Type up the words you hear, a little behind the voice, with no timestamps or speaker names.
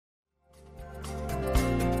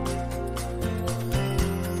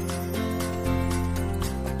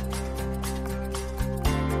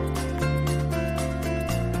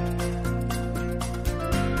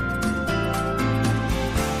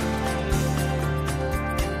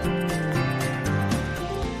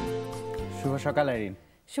সকাল আইরিন।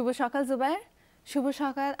 শুভ সকাল জুবায়ের, শুভ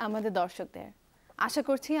সকাল আমাদের দর্শকদের। আশা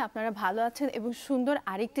করছি আপনারা ভালো আছেন এবং সুন্দর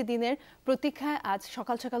আরেকটি দিনের প্রতীক্ষায় আজ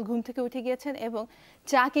সকাল সকাল ঘুম থেকে উঠে গিয়েছেন এবং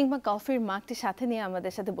চা কিংবা কফির মাগটি সাথে নিয়ে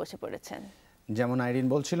আমাদের সাথে বসে পড়েছেন। যেমন আইরিন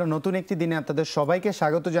বলছিল, নতুন একটি দিনে আপনাদের সবাইকে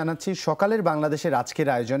স্বাগত জানাচ্ছি সকালের বাংলাদেশের আজকের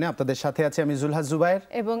আয়োজনে। আপনাদের সাথে আছি আমি জুলহাস জুবায়ের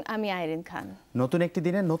এবং আমি আইরিন খান। নতুন একটি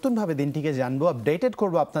দিনে নতুনভাবে দিনটিকে জানবো, আপডেটেড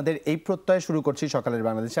করবো আপনাদের, এই প্রত্যয়ে শুরু করছি সকালের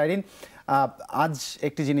বাংলাদেশ। আইরিন, আজ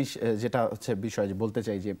একটি জিনিস যেটা হচ্ছে বিষয় যে বলতে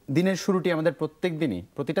চাই যে দিনের শুরুটি আমাদের প্রত্যেক দিনই,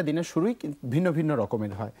 প্রতিটা দিনের শুরুই ভিন্ন ভিন্ন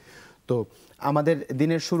রকমের হয়। তো আমাদের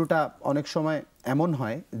দিনের শুরুটা অনেক সময় এমন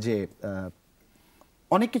হয় যে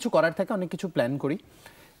অনেক কিছু করার থাকে, অনেক কিছু প্ল্যান করি।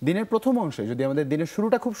 দিনের প্রথম অংশে যদি আমাদের দিনের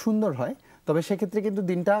শুরুটা খুব সুন্দর হয় তবে সেক্ষেত্রে কিন্তু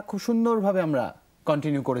দিনটা খুব সুন্দরভাবে আমরা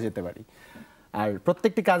কন্টিনিউ করে যেতে পারি। আর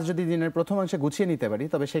প্রত্যেকটি কাজ যদি দিনের প্রথম অংশে গুছিয়ে নিতে পারি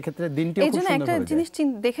তবে সেক্ষেত্রে দিনটিও খুব সুন্দর হবে। একটা জিনিস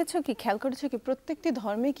দেখেছো কি, খেয়াল করেছো কি, প্রত্যেকটি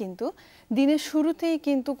ধর্মে কিন্তু দিনের শুরুতেই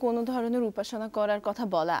কিন্তু কোনো ধরনের উপাসনা করার কথা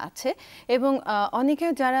বলা আছে। এবং অনেকে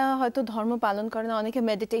যারা হয়তো ধর্ম পালন করে না, অনেকে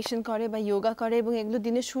মেডিটেশন করে বা যোগা করে এবং এগুলো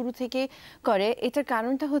দিনের শুরু থেকে করে। এটার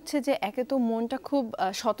কারণটা হচ্ছে যে একে তো মনটা খুব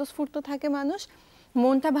স্বতঃস্ফূর্ত থাকে, মানুষ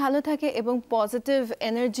মনটা ভালো থাকে এবং পজিটিভ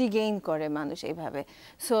এনার্জি গেইন করে মানুষ এইভাবে।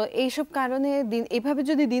 সো এইসব কারণে এইভাবে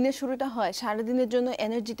যদি দিনের শুরুটা হয়, সারাদিনের জন্য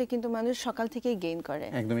এনার্জিটা কিন্তু মানুষ সকাল থেকেই গেইন করে।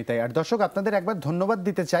 একদমই তাই। আর দর্শক, আপনাদের একবার ধন্যবাদ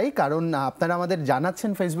দিতে চাই, কারণ আপনারা আমাদের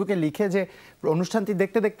জানাচ্ছেন ফেসবুকে লিখে যে অনুষ্ঠানটি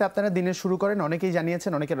দেখতে দেখতে আপনারা দিনের শুরু করেন। অনেকেই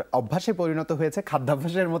জানিয়েছেন অনেকের অভ্যাসে পরিণত হয়েছে,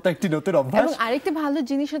 খাদ্যাভ্যাসের মতো একটি নতুন অভ্যাস। এবং আরেকটি ভালো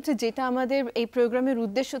জিনিস হচ্ছে, যেটা আমাদের এই প্রোগ্রামের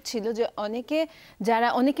উদ্দেশ্য ছিল, যে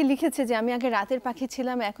অনেকে লিখেছে যে আমি আগে রাতের পাখি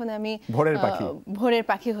ছিলাম, এখন আমি ভোরের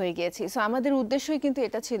পাখি হয়ে গিয়েছি। সো আমাদের উদ্দেশ্যই কিন্তু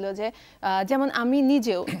এটা ছিল যে যেমন আমি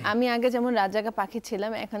নিজেও, আমি আগে যেমন রাত জাগা পাখি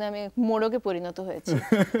ছিলাম, এখন আমি মোরগে পরিণত হয়েছি।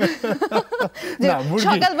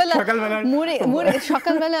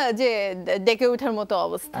 সকালবেলা যে ডেকে ওঠার মতো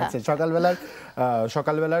অবস্থা। আচ্ছা,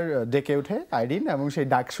 সকালবেলার ডেকে উঠে আইরিন, এবং সেই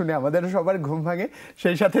ডাক শুনে আমাদের সবার ঘুম ভাঙে,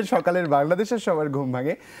 সেই সাথে সকালের বাংলাদেশের সবার ঘুম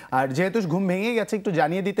ভাঙে। আর যেহেতু ঘুম ভেঙে গেছে, একটু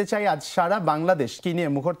জানিয়ে দিতে চাই আজ সারা বাংলাদেশ কি নিয়ে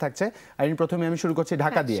মুখর থাকছে। আইরিন, প্রথমে আমি শুরু করছি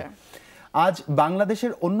ঢাকা দিয়ে। আজ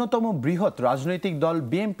বাংলাদেশের অন্যতম বৃহৎ রাজনৈতিক দল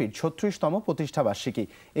বিএনপির ৩৬তম প্রতিষ্ঠাবার্ষিকী।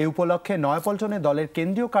 এই উপলক্ষে নয়াপল্টনে দলের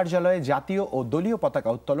কেন্দ্রীয় কার্যালয়ে জাতীয় ও দলীয় পতাকা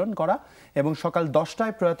উত্তোলন করা এবং সকাল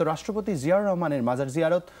 ১০টায় প্রয়াত রাষ্ট্রপতি জিয়াউর রহমানের মাজার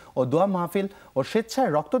জিয়ারত ও দোয়া মাহফিল ও স্বেচ্ছায়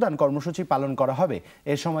রক্তদান কর্মসূচি পালন করা হবে।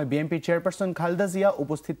 এ সময় বিএনপির চেয়ারপারসন খালেদা জিয়া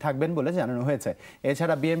উপস্থিত থাকবেন বলে জানানো হয়েছে।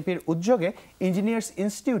 এছাড়া বিএনপির উদ্যোগে ইঞ্জিনিয়ার্স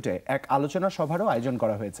ইনস্টিটিউটে এক আলোচনা সভারও আয়োজন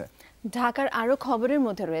করা হয়েছে। ঢাকার আরও খবরের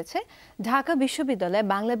মধ্যে রয়েছে, ঢাকা বিশ্ববিদ্যালয়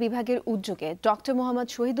বাংলা বিভাগের উদ্যোগে ডক্টর মোহাম্মদ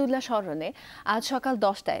শহীদুল্লাহ স্মরণে আজ সকাল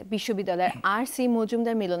 10টায় বিশ্ববিদ্যালয়ের আর.সি.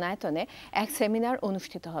 মজুমদার মিলনায়তনে এক সেমিনার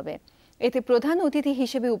অনুষ্ঠিত হবে। এতে প্রধান অতিথি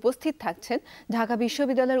হিসেবে উপস্থিত থাকছেন ঢাকা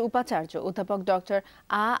বিশ্ববিদ্যালয়ের উপাচার্য অধ্যাপক ডক্টর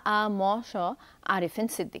আ.ম. আরিফিন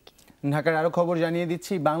সিদ্দিকী। ঢাকার আরো খবর জানিয়ে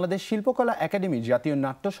দিচ্ছি, বাংলাদেশ শিল্পকলা একাডেমির জাতীয়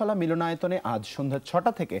নাট্যশালা মিলনায়তনে আজ সন্ধ্যা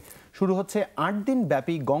 6টা থেকে শুরু হচ্ছে 8 দিন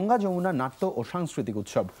ব্যাপী গঙ্গা যমুনা নাট্য ও সাংস্কৃতিক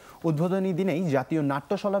উৎসব। উদ্বোধনী দিনেই জাতীয়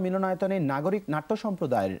নাট্যশালা মিলনায়তনে নাগরিক নাট্য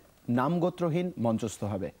সম্প্রদায়ের নামগোত্রহীন মঞ্চস্থ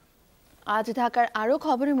হবে। আজ ঢাকার আরও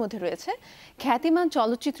খবরের মধ্যে রয়েছে, খ্যাতিমান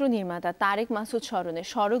চলচ্চিত্র নির্মাতা তারেক মাসুদ স্মরণে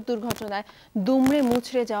সড়ক দুর্ঘটনায় দুমড়ে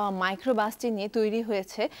মুচড়ে যাওয়া মাইক্রোবাসটি নিয়ে তৈরি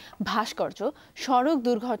হয়েছে ভাস্কর্য সড়ক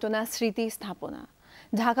দুর্ঘটনা স্মৃতি স্থাপনা।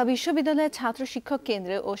 ঢাকা বিশ্ববিদ্যালয়ের ছাত্র শিক্ষক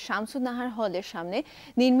কেন্দ্রে ও শামসুন নাহার হলের সামনে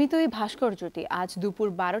নির্মিত এই ভাস্কর্যটি আজ দুপুর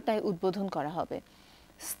 12টায় উদ্বোধন করা হবে।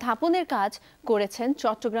 স্থাপনের কাজ করেছেন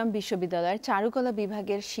চট্টগ্রাম বিশ্ববিদ্যালয়ের চারুকলা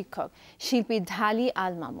বিভাগের শিক্ষক শিল্পী ঢালি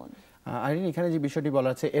আল মামুন। আইরিন, এখানে যে বিষয়টি বলা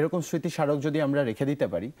আছে, এরকম স্মৃতি স্মারক যদি আমরা রেখে দিতে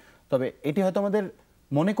পারি তবে এটি হয়তো আমাদের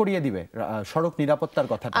মনে করিয়ে দিবে সড়ক নিরাপত্তার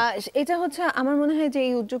কথাটা। এটা হচ্ছে আমার মনে হয় যে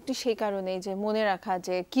এই উদ্যোগটি সেই কারণে যে মনে রাখা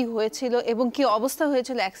যে কি হয়েছিল এবং কি অবস্থা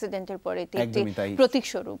হয়েছিল অ্যাক্সিডেন্টের পরে, প্রতীক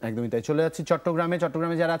স্বরূপ। একদমই তাই। চলে যাচ্ছি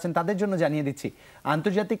চট্টগ্রামে যারা আছেন তাদের জন্য জানিয়ে দিচ্ছি,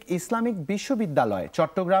 আন্তর্জাতিক ইসলামিক বিশ্ববিদ্যালয়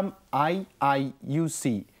চট্টগ্রাম IIUC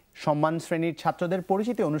সম্মান শ্রেণীর ছাত্রদের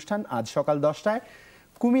পরিচিতি অনুষ্ঠান আজ সকাল 10টায়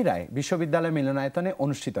কুমিরায় বিশ্ববিদ্যালয় মিলনায়তনে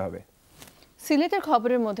অনুষ্ঠিত হবে। সিলেটের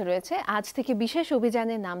খবরের মধ্যে রয়েছে, আজ থেকে বিশেষ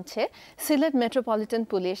অভিযানে নামছে সিলেট মেট্রোপলিটন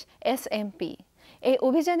পুলিশ SMP। এই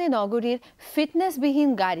অভিযানে নগরীর ফিটনেসবিহীন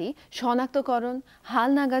গাড়ি শনাক্তকরণ,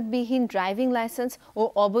 হালনাগাদবিহীন ড্রাইভিং লাইসেন্স ও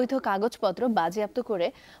অবৈধ কাগজপত্র বাজেয়াপ্ত করে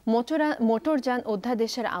মোটরযান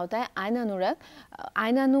অধ্যাদেশের আওতায়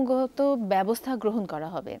আইনানুগত ব্যবস্থা গ্রহণ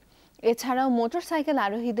করা হবে। এছাড়াও মোটরসাইকেল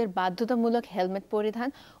আরোহীদের বাধ্যতামূলক হেলমেট পরিধান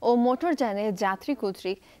ও মোটরযানে যাত্রী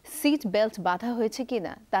কর্তৃক সিট বেল্ট বাঁধা হয়েছে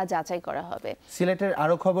কিনা তা যাচাই করা হবে। সিলেটের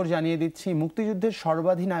আরো খবর জানিয়ে দিচ্ছি, মুক্তিযুদ্ধের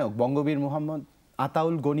সর্বাধিনায়ক বঙ্গবীর মোহাম্মদ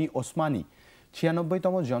আতাউল গনি ওসমানী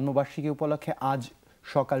 96তম জন্মবার্ষিকী উপলক্ষে আজ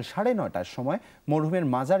সকাল 9:30টার সময় মরহুমের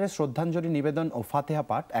মাজারে শ্রদ্ধাঞ্জলি নিবেদন ও ফাতেহা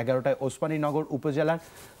পাঠ। 11টায় ওসমানীনগর উপজেলার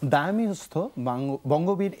দায়ামিস্থ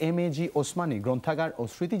বঙ্গবীর MAG ওসমানী গ্রন্থাগার ও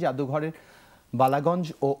স্মৃতি জাদুঘরের বালাগঞ্জ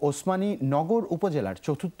ও ওসমানী নগর উপজেলার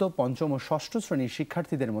চতুর্থ, পঞ্চম ও ষষ্ঠ শ্রেণীর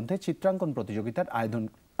শিক্ষার্থীদের মধ্যে চিত্রাঙ্কন প্রতিযোগিতার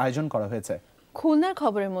আয়োজন করা হয়েছে। খুলনার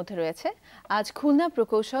খবরের মধ্যে রয়েছে, আজ খুলনা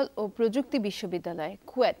প্রকৌশল ও প্রযুক্তি বিশ্ববিদ্যালয়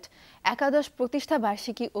কুয়েট একাদশ প্রতিষ্ঠা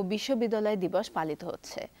বার্ষিকী ও বিশ্ববিদ্যালয় দিবস পালিত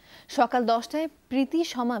হচ্ছে। সকাল 10টায় প্রীতি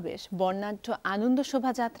সমাবেশ, বর্ণাঢ্য আনন্দ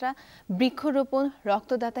শোভাযাত্রা, বৃক্ষরোপণ,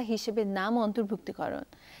 রক্তদাতা হিসেবে নাম অন্তর্ভুক্তিকরণ,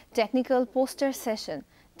 technical poster session,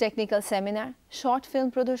 technical seminar, short film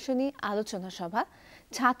প্রদর্শনী, আলোচনা সভা,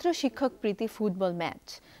 ছাত্র শিক্ষক প্রীতি ফুটবল ম্যাচ,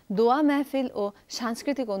 দোয়া মাহফিল ও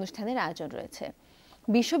সাংস্কৃতিক অনুষ্ঠানের আয়োজন রয়েছে।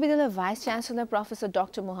 বিশ্ববিদ্যালয়ের vice chancellor professor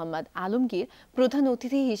doctor Mohammad Alamgir প্রধান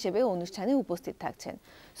অতিথি হিসেবে অনুষ্ঠানে উপস্থিত থাকছেন।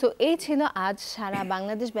 সো এই ছিল আজ সারা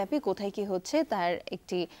বাংলাদেশ ব্যাপী কোথায় কি হচ্ছে তার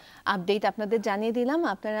একটি আপডেট আপনাদের জানিয়ে দিলাম।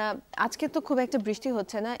 আপনারা আজকে তো খুব একটা বৃষ্টি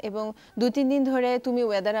হচ্ছে না, এবং 2-3 দিন ধরে তুমি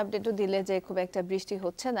ওয়েদার আপডেটও দিলে যে খুব একটা বৃষ্টি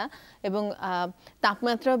হচ্ছে না, এবং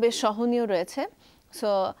তাপমাত্রাও বেশ সহনীয় রয়েছে।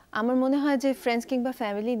 সো আমার মনে হয় যে ফ্রেন্ডস কিংবা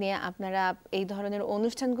ফ্যামিলি নিয়ে আপনারা এই ধরনের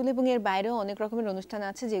অনুষ্ঠানগুলো, এবং এর বাইরেও অনেক রকমের অনুষ্ঠান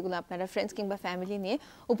আছে যেগুলো আপনারা ফ্রেন্ডস কিংবা ফ্যামিলি নিয়ে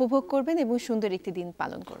উপভোগ করবেন এবং সুন্দর একটি দিন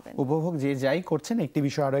পালন করবেন। উপভোগ যে যাই করছেন, একটি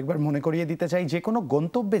বিষয় আরো একবার মনে করিয়ে দিতে চাই, যে কোনো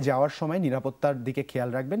গন্তব্যে যাওয়ার সময় নিরাপত্তার দিকে খেয়াল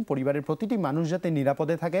রাখবেন। পরিবারের প্রতিটি মানুষ যাতে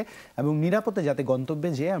নিরাপদে থাকে এবং নিরাপদে যাতে গন্তব্যে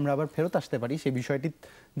যেয়ে আমরা আবার ফেরত আসতে পারি, সেই বিষয়টির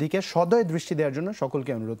দিকে সদয় দৃষ্টি দেওয়ার জন্য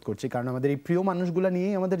সকলকে অনুরোধ করছি। কারণ আমাদের এই প্রিয় মানুষগুলো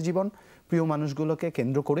নিয়েই আমাদের জীবন, প্রিয় মানুষগুলোকে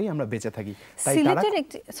কেন্দ্র করেই আমরা বেঁচে থাকি।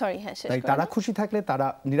 তাই তারা খুশি থাকলে, তারা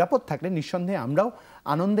নিরাপদ থাকলে নিঃসন্দেহে আমরাও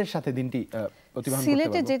আনন্দের সাথে দিনটি অতিবাহিত করতে পারব।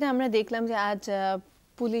 সিলেটে যেটা আমরা দেখলাম যে আজ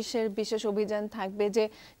পুলিশের বিশেষ অভিযান থাকবে যে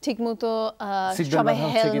ঠিকমতো সবাই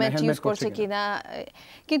হেলমেট ইউজ করছে কিনা,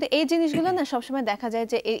 কিন্তু এই জিনিসগুলো না সবসময় দেখা যায়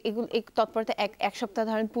যে এগুলো এই তৎপরতা এক সপ্তাহ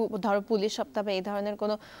ধরো পুলিশ সপ্তাহ বা এই ধরনের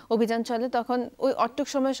কোনো অভিযান চলে, তখন ওই অটুক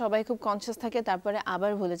সময় সবাই খুব কনসিয়াস থাকে, তারপরে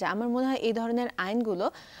আবার ভুলে যায়। আমার মনে হয় এই ধরনের আইনগুলো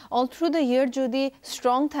অল থ্রু দ্য ইয়ার যদি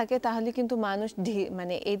স্ট্রং থাকে তাহলে কিন্তু মানুষ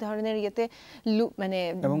মানে এই ধরনের ইয়েতে মানে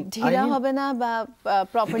ঢিলা হবে না বা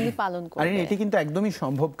প্রপারলি পালন করবে। আর এটি কিন্তু একদমই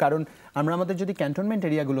সম্ভব, কারণ আমরা আমাদের যদি ক্যান্টনমেন্ট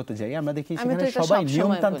এরিয়াগুলোতে যাই, আমরা দেখি সেখানে সবাই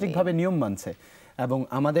নিয়মতান্ত্রিকভাবে নিয়ম মানছে, এবং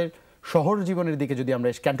আমাদের শহর জীবনের দিকে যদি আমরা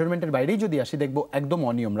ক্যান্টনমেন্টের বাইরেই যদি আসি, দেখবো একদম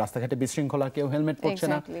অনিয়ম, রাস্তাঘাটে বিশৃঙ্খলা, কেউ হেলমেট পরছে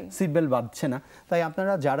না, সিট বেল্ট বাঁধছে না। তাই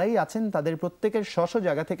আপনারা যারাই আছেন তাদের প্রত্যেকের স্ব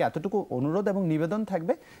জায়গা থেকে এতটুকু অনুরোধ এবং নিবেদন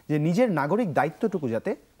থাকবে যে নিজের নাগরিক দায়িত্বটুকু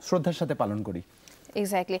যাতে শ্রদ্ধার সাথে পালন করি।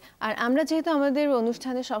 এক্স্যাক্টলি। আর আমরা যেহেতু আমাদের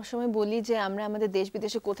অনুষ্ঠানে সবসময় বলি যে আমরা আমাদের দেশ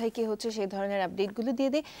বিদেশে কোথায় কি হচ্ছে সেই ধরনের আপডেটগুলো দিয়ে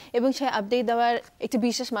দিই, এবং সেই আপডেট দেওয়ার একটি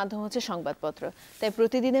বিশেষ মাধ্যম হচ্ছে সংবাদপত্র। তাই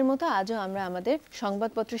প্রতিদিনের মতো আজও আমরা আমাদের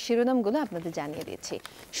সংবাদপত্রের শিরোনামগুলো আপনাদের জানিয়ে দিচ্ছি।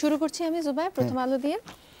 শুরু করছি আমি জুবাইর প্রথম আলো দিয়ে।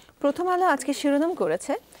 প্রথম আলো আজকে শিরোনাম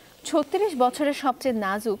করেছে 36 বছরের সবচেয়ে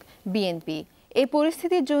নাজুক বিএনপি, এই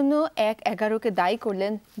পরিস্থিতির জন্য 1/11-কে দায়ী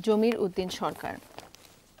করলেন জমির উদ্দিন সরকার।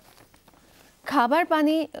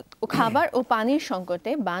 খাবার ও পানির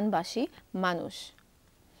সংকটে বানবাসী মানুষ,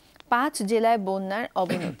 5 জেলায় বন্যার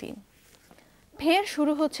অবনতি। ফের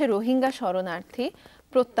শুরু হচ্ছে রোহিঙ্গা শরণার্থী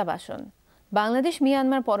প্রত্যাবাসন। বাংলাদেশ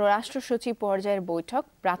মিয়ানমার পররাষ্ট্র সচিব পর্যায়ের বৈঠক,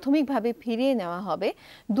 প্রাথমিকভাবে ফিরিয়ে নেওয়া হবে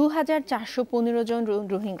 2415 জন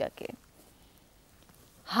রোহিঙ্গাকে।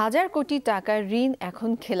 1000 কোটি টাকার ঋণ এখন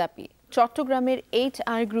খেলাপি, চট্টগ্রামের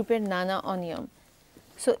HR গ্রুপের নানা অনিয়ম।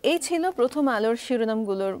 সো এই ছিল প্রথম আলোর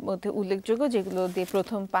শিরোনামগুলোর মধ্যে উল্লেখযোগ্য, যেগুলো দিয়ে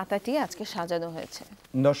প্রথম পাতাটি আজকে সাজানো হয়েছে।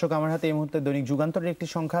 দর্শক, আমার হাতে এই মুহূর্তে দৈনিক যুগান্তরের একটি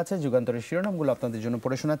সংখ্যা আছে, যুগান্তরের শিরোনামগুলো আপনাদের জন্য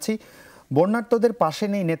পড়ে শোনাচ্ছি। বন্যার্তদের পাশে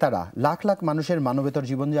নেই নেতারা, লাখ লাখ মানুষের মানবেতর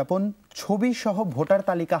জীবনযাপন, ছবি সহ ভোটার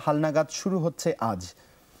তালিকা হালনাগাদ শুরু হচ্ছে আজ।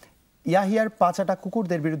 ইয়াহিয়ার পাচাটা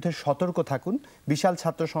কুকুরদের বিরুদ্ধে সতর্ক থাকুন, বিশাল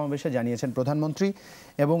ছাত্র সমাবেশে জানিয়েছেন প্রধানমন্ত্রী।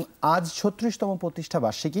 এবং আজ 36তম প্রতিষ্ঠা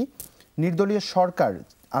বার্ষিকী, নির্দলীয় সরকার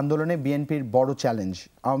আন্দোলনে বিএনপির বড় চ্যালেঞ্জ,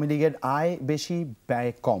 আওয়ামী লীগের আয় বেশি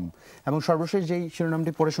ব্যয় কম। এবং সর্বশেষ যেই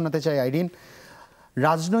শিরোনামটি পড়ে শোনাতে চাই আইরিন,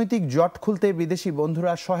 রাজনৈতিক জট খুলতে বিদেশি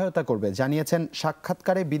বন্ধুরা সহায়তা করবে, জানিয়েছেন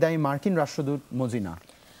সাক্ষাৎকারে বিদায়ী মার্কিন রাষ্ট্রদূত মজিনা।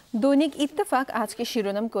 দৈনিক ইত্তেফাক আজকে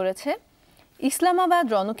শিরোনাম করেছে ইসলামাবাদ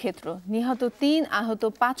রণক্ষেত্র, নিহত 3, আহত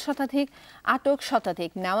 5 শতাধিক, আটক শতাধিক,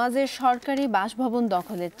 নেওয়াজের সরকারি বাসভবন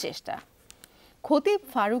দখলের চেষ্টা। খতিব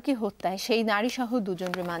ফারুকি হত্যায় সেই নারীসহ 2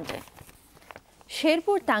 জন রিমান্ডে।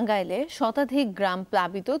 শেরপুর টাঙ্গাইলে শতাধিক গ্রাম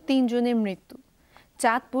প্লাবিত, 3 জনের মৃত্যু।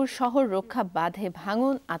 চাঁদপুর শহর রক্ষা বাঁধে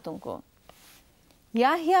ভাঙন আতঙ্ক।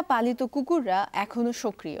 ইয়াহিয়া পালিত কুকুররা এখনো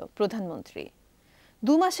সক্রিয়, প্রধানমন্ত্রী।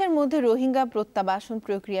 2 মাসের মধ্যে রোহিঙ্গা প্রত্যাবাসন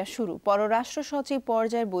প্রক্রিয়া শুরু, পররাষ্ট্র সচিব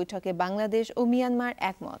পর্যায়ের বৈঠকে বাংলাদেশ ও মিয়ানমার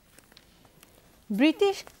একমত।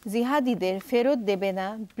 ব্রিটিশ জিহাদিদের ফেরত দেবে না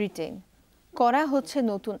ব্রিটেন, করা হচ্ছে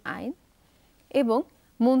নতুন আইন। এবং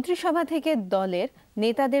মন্ত্রিসভা থেকে দলের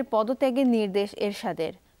নেতাদের পদত্যাগের নির্দেশ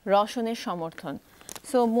এরশাদের, রওশনের সমর্থন।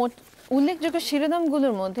 সো মোট উল্লেখযোগ্য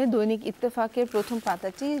শিরোনামগুলোর মধ্যে দৈনিক ইত্তেফাকের প্রথম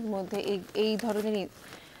পাতাটির মধ্যে এই ধরনের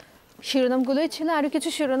শিরোনামগুলোই ছিল। আরো কিছু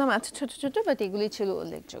শিরোনাম আছে ছোট ছোট, বাট এগুলি ছিল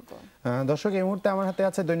উল্লেখযোগ্য। দর্শক, এই মুহূর্তে আমার হাতে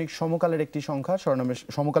আছে দৈনিক সমকালের একটি সংখ্যা,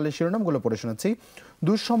 সমকালের শিরোনামগুলো পড়ে শোনাচ্ছি।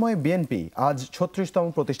 দুঃসময়ে বিএনপি, আজ 36তম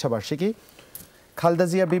প্রতিষ্ঠাবার্ষিকী। খালেদা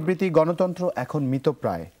জিয়া বিবৃতি, গণতন্ত্র এখন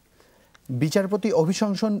মৃতপ্রায়। বিচারপতি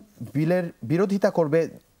অভিশংসন বিলের বিরোধিতা করবে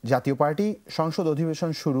জাতীয় পার্টি, সংসদ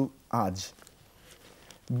অধিবেশন শুরু আজ।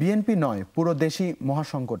 বিএনপি নয়, পুরো দেশই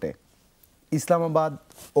মহাসংকটে। ইসলামাবাদ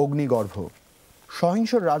অগ্নিগর্ভ।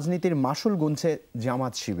 সহিংস রাজনীতির মাসুল গুনছে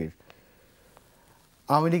জামাত শিবির।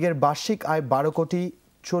 আওয়ামী লীগের বার্ষিক আয় 12 কোটি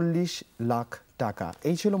 40 লাখ টাকা।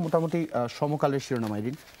 এই ছিল মোটামুটি সমকালের শিরোনাম।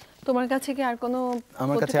 আইরিন, তোমার কাছে কি আর কোনো?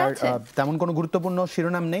 আমার কাছে আর তেমন কোনো গুরুত্বপূর্ণ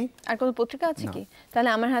শিরোনাম নেই। আর কোনো পত্রিকা আছে কি? তাহলে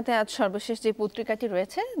আমার হাতে আজ সর্বশেষ যে পত্রিকাটি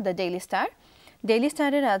রয়েছে, দ্য ডেইলি স্টার। ডেইলি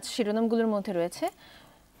স্টারের আজ শিরোনামগুলোর মধ্যে রয়েছে,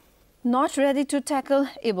 not ready to tackle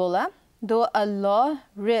Ebola, দো আ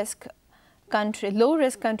low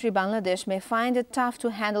risk country Bangladesh may find it tough to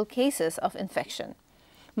handle cases of infection.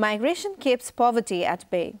 Migration keeps poverty at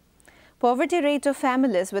bay. Poverty rate of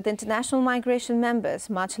families with international migration members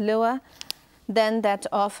much lower than that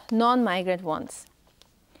of non-migrant ones.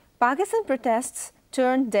 Pakistan protests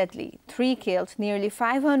turned deadly, 3 killed, nearly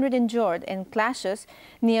 500 injured in clashes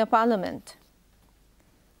near Parliament.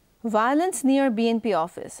 Violence near BNP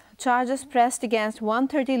office, charges pressed against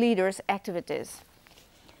 130 leaders' activities.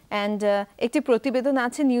 And একটি প্রতিবেদন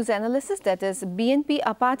আছে, news analysis, that is BNP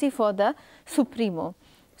a party for the supremo.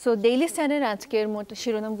 So daily স্টারের আজকের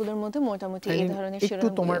শিরোনামগুলোর মধ্যে মোটামুটি এই ধরনের শিরোনাম। একটু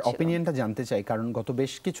তোমার অপিনিয়নটা জানতে চাই, কারণ গত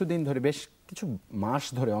বেশ কিছুদিন ধরে, বেশ কিছু মাস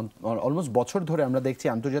ধরে, অলমোস্ট বছর ধরে আমরা দেখছি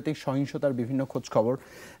আন্তর্জাতিক সহিংসতার বিভিন্ন খোঁজ খবর,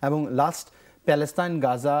 এবং লাস্ট প্যালেস্তাইন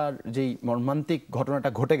গাজার যেই মর্মান্তিক ঘটনাটা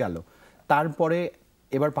ঘটে গেল, তারপরে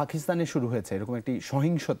এবার পাকিস্তানে শুরু হয়েছে এরকম একটি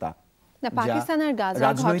সহিংসতা। পাকিস্তান আর গাজার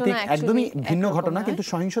রাজনৈতিক ঘটনা একদমই ভিন্ন ঘটনা, কিন্তু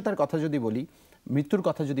সহিংসতার কথা যদি বলি, মৃত্যুর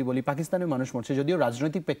কথা যদি বলি, পাকিস্তানের মানুষ মরছে, যদিও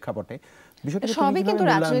রাজনৈতিক প্রেক্ষাপটে বিষয়টা সবই কিন্তু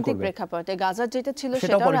রাজনৈতিক প্রেক্ষাপটে। গাজার যেটা ছিল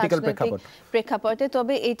সেটাও রাজনৈতিক প্রেক্ষাপটে।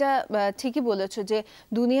 তবে এটা ঠিকই বলেছো যে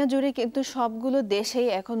দুনিয়া জুড়ে কিন্তু সবগুলো দেশেই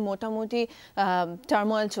এখন মোটামুটি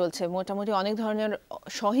টার্মোয়েল চলছে, মোটামুটি অনেক ধরনের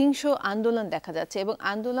সহিংস আন্দোলন দেখা যাচ্ছে, এবং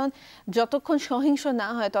আন্দোলন যতক্ষণ সহিংস না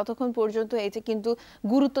হয় ততক্ষণ পর্যন্ত এটা কিন্তু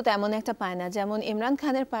গুরুত্ব তেমন একটা পায় না। যেমন ইমরান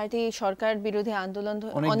খানের পার্টি সরকার বিরোধী আন্দোলন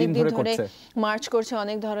অনেকদিন ধরে মার্চ করছে,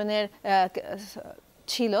 অনেক ধরনের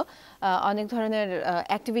ছিল, অনেক ধরনের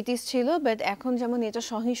অ্যাক্টিভিটিস ছিল, বাট এখন যেমন এটা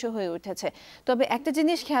সহিংস হয়ে উঠেছে। তবে একটা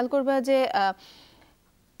জিনিস খেয়াল করবা যে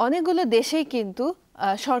অনেকগুলো দেশেই কিন্তু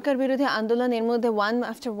সরকার বিরোধী আন্দোলন এর মধ্যে ওয়ান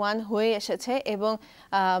আফটার ওয়ান হয়ে এসেছে, এবং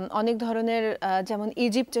অনেক ধরনের, যেমন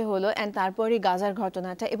ইজিপ্টে হলো, অ্যান্ড তারপরে গাজার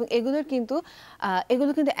ঘটনাটা, এবং এগুলো কিন্তু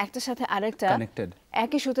একটার সাথে আরেকটা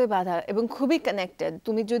একই সুতোয় বাঁধা এবং খুবই কানেক্টেড।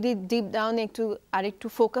 তুমি যদি ডিপ ডাউন আরেকটু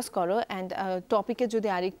ফোকাস করো অ্যান্ড টপিকে যদি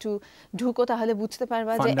আরেকটু ঢুকো, তাহলে বুঝতে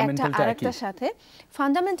পারবা যে একটা আরেকটার সাথে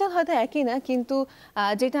ফান্ডামেন্টাল হয়তো একই না, কিন্তু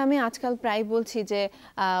যেটা আমি আজকাল প্রায় বলছি যে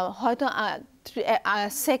হয়তো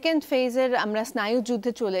সেকেন্ড ফেজের আমরা স্নায়ু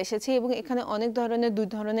যুদ্ধে চলে এসেছি, এবং এখানে অনেক ধরনের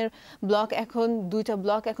দুইটা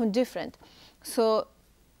ব্লক এখন ডিফারেন্ট। সো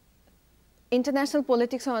ইন্টারন্যাশনাল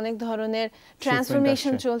পলিটিক্সে অনেক ধরনের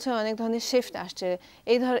ট্রান্সফরমেশন চলছে, অনেক ধরনের শিফট আসছে,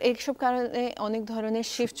 এইসব কারণে অনেক ধরনের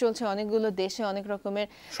শিফট চলছে অনেকগুলো দেশে, অনেক রকমের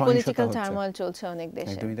পলিটিক্যাল টার্মোইল চলছে অনেক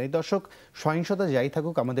দেশে। একদমই তাই। দর্শক, সহিংসতা যাই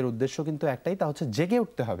থাকুক, আমাদের উদ্দেশ্য কিন্তু একটাই, তা হচ্ছে জেগে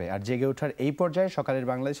উঠতে হবে। আর জেগে ওঠার এই পর্যায়ে সকালের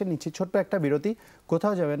বাংলাদেশে নিচ্ছি ছোট্ট একটা বিরতি,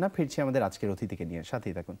 কোথাও যাবেন না, ফিরছি আমাদের আজকের অতিথিকে নিয়ে,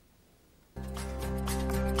 সাথেই থাকুন।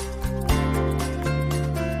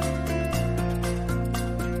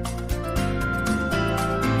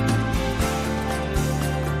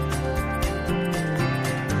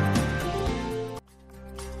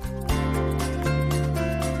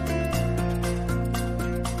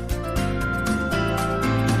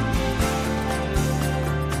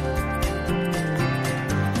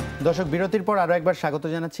 দর্শক, বিরতির পর আরো একবার স্বাগত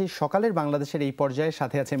জানাচ্ছি সকালের বাংলাদেশের এই পর্যায়ে।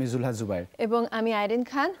 সাথে আছে আমি জুলহা জুবায়ের এবং আমি আইরিন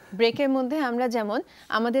খান। ব্রেকের মধ্যে আমরা যেমন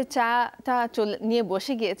আমাদের চাটা নিয়ে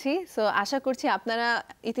বসে গিয়েছি, সো আশা করছি আপনারা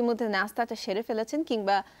ইতিমধ্যে নাস্তাটা সেরে ফেলেছেন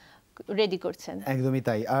কিংবা রেডি করছেন। একদমই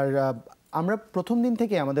তাই। আর আমরা প্রথম দিন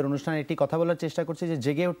থেকে আমাদের অনুষ্ঠানে একটি কথা বলার চেষ্টা করছি যে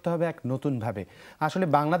জেগে উঠতে হবে এক নতুন ভাবে। আসলে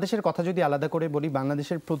বাংলাদেশের কথা যদি আলাদা করে বলি,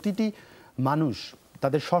 বাংলাদেশের প্রতিটি মানুষ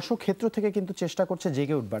তাদের স্ব ক্ষেত্র থেকে কিন্তু চেষ্টা করছে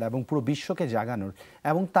জেগে উঠবার এবং পুরো বিশ্বকে জাগানোর,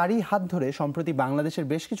 এবং তারই হাত ধরে সম্প্রতি বাংলাদেশের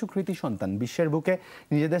বেশ কিছু কৃতি সন্তান বিশ্বের বুকে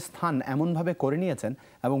নিজেদের স্থান এমনভাবে করে নিয়েছেন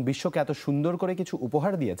এবং বিশ্বকে এত সুন্দর করে কিছু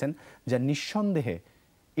উপহার দিয়েছেন যা নিঃসন্দেহে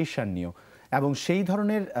ঈর্ষান্বিত। এবং সেই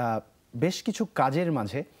ধরনের বেশ কিছু কাজের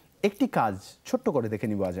মাঝে একটি কাজ ছোট্ট করে দেখে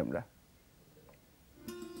নিব আজ আমরা।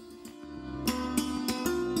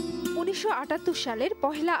 1978 সালের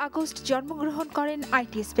 1 আগস্ট জন্মগ্রহণ করেন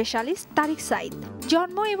আইটি স্পেশালিস্ট তারিক সাইদ।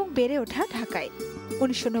 জন্ম এবং বেড়ে ওঠা ঢাকায়।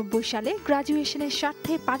 1990 সালে গ্রাজুয়েশনের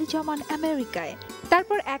স্বার্থে পাড়ি জমান আমেরিকায়।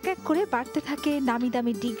 তারপর এক এক করে বাড়তে থাকে নামি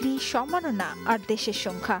দামি ডিগ্রি, সম্মাননা আর দেশের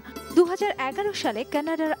সংখ্যা। 2011 সালে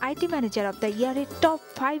কানাডার আইটি ম্যানেজার অব দ্য ইয়ারের টপ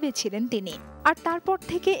 5-এ ছিলেন তিনি। আর তারপর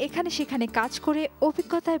থেকে এখানে সেখানে কাজ করে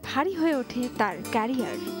অভিজ্ঞতায় ভারী হয়ে ওঠে তার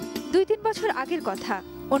ক্যারিয়ার। 2-3 বছর আগের কথা,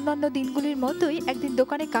 অন্যান্য দিনগুলির মতোই একদিন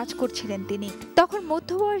দোকানে কাজ করছিলেন তিনি। তখন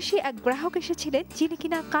মধ্যবয়সী এক গ্রাহক এসেছিলেন যিনি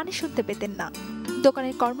কিনা কানে শুনতে পেতেন না।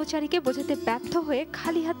 দোকানের কর্মচারীকে বোঝাতে ব্যর্থ হয়ে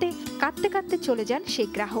খালি হাতে কাঁদতে কাঁদতে চলে যান সেই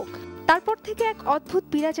গ্রাহক। তারপর থেকে এক অদ্ভুত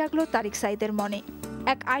পীড়া জাগলো তারিক সাইদের মনে।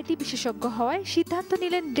 এক আইটি বিশেষজ্ঞ হওয়ায় সিদ্ধান্ত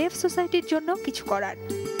নিলেন ডেভ সোসাইটির জন্য কিছু করার।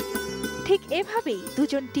 ঠিক এভাবেই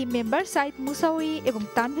দুজন টিম মেম্বার সাইদ মুসাউই এবং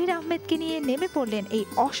তানভীর আহমেদকে নিয়ে নেমে পড়লেন এই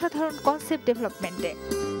অসাধারণ কনসেপ্ট ডেভেলপমেন্টে।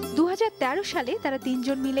 2013 সালে তারা 3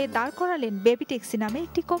 জন মিলে দাঁড় করালেন বেবি ট্যাক্সি নামে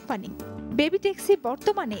একটি কোম্পানি। বেবি ট্যাক্সি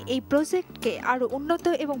বর্তমানে এই প্রজেক্টকে আরো উন্নত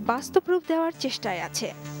এবং বাস্তব রূপ দেওয়ার চেষ্টায় আছে।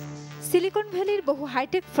 সিলিকন ভ্যালির বহু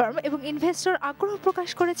হাইটেক ফার্ম এবং ইনভেস্টর আগ্রহ প্রকাশ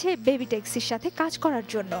করেছে বেবি ট্যাক্সির সাথে কাজ করার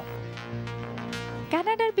জন্য।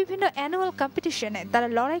 কানাডার বিভিন্ন অ্যানুয়াল কম্পিটিশনে তারা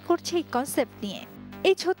লড়াই করছে এই কনসেপ্ট নিয়ে।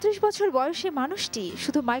 এই 36 বছর বয়সী মানুষটি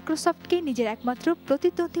শুধু মাইক্রোসফটকে নিজের একমাত্র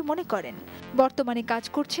প্রতিদ্বন্দ্বী মনে করেন। বর্তমানে কাজ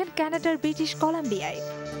করছেন কানাডার British কলাম্বিয়ায়।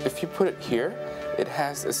 If you put it here, it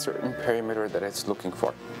has a certain perimeter that it's looking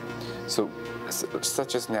for. So,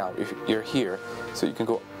 such as now, if you're here, so you can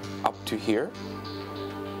go up to here,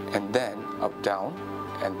 and then up, down,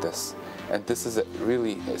 and this. And this is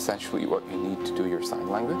really essentially what you need to do your sign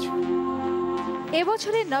language.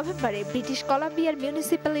 এবছরের নভেম্বরে British কলাম্বিয়ার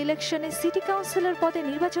municipal ইলেকশনে city councillor পদে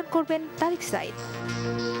নির্বাচন করবেন তারিক সাইদ।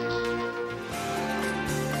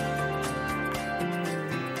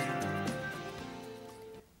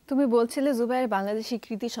 তুমি বলছিলে জুবাইর, বাংলাদেশি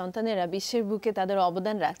কৃতি সন্তানেরা বিশ্বের বুকে তাদের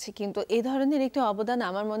অবদান রাখছে, কিন্তু এই ধরনের একটি অবদান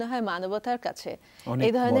আমার মনে হয় মানবতার কাছে,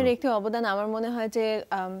 এই ধরনের একটি অবদান আমার মনে হয় যে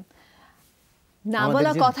না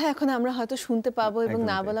বলা কথা এখন আমরা হয়তো শুনতে পাবো এবং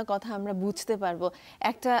না বলা কথা আমরা বুঝতে পারবো।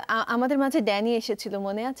 একটা আমাদের মাঝে ড্যানি এসেছিল,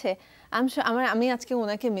 মনে আছে? আমি আজকে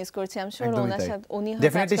ওনাকে মিস করছি। আমি শিওর ওনার সাথে উনি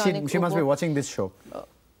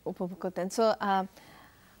উপভোগ করতেন। সো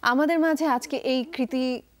আমাদের মাঝে আজকে এই কৃতি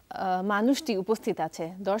মানুষটি উপস্থিত আছে।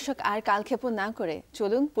 দর্শক আর কালক্ষেপণ না করে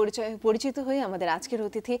চলুন পরিচিত হয়ে আমাদের আজকের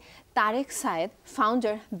অতিথি Tarique Saeed,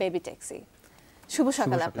 founder baby taxi. শুভ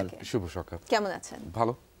সকাল আপনাকে। শুভ সকাল। কেমন আছেন?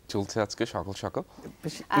 ভালো চলছে আজকে সকাল সকাল।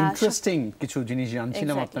 ইন্টারেস্টিং কিছু জিনিস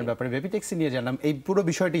জানছিলাম আপনার ব্যাপারে, বেবি ট্যাক্সি নিয়ে জানলাম, এই পুরো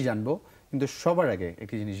বিষয়টি জানবো, কিন্তু সবার আগে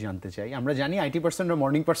একটি জিনিস জানতে চাই। আমরা জানি আইটি পার্সনরা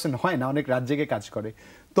মর্নিং পার্সন হয় না, অনেক রাত জেগে কাজ করে,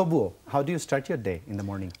 তবুও how do you start your day in the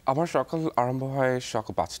morning? আমার সকাল আরম্ভ হয়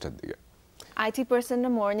সকাল 5টার দিকে। আইটি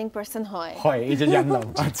পার্সনরা মর্নিং পার্সন হয়, এই যে জানলাম।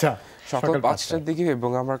 আচ্ছা, সকাল 5টার দিকে,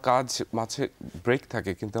 এবং আমার কাজ মাঝে ব্রেক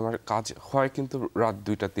থাকে, কিন্তু আমার কাজ হয় কিন্তু রাত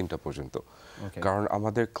 2টা-3টা পর্যন্ত। কারণ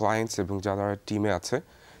আমাদের ক্লায়েন্টস এবং যারা টিমে আছে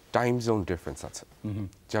টাইম জোন ডিফারেন্স আছে,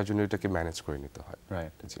 যার জন্য এটাকে ম্যানেজ করে নিতে হয়।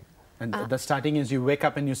 Right, G. And the starting is you wake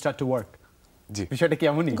up and you start to work. জি, বিষয়টা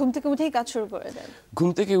কেমনই? ঘুম থেকে উঠেই কাজ শুরু করে দেন? ঘুম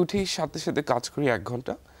থেকে উঠেই সাথে সাথে কাজ করি 1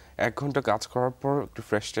 ঘন্টা কাজ করার পর একটু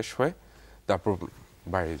ফ্রেশ হয়ে তারপর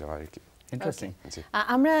বাইরে যাওয়া আর কি। ইন্টারেস্টিং।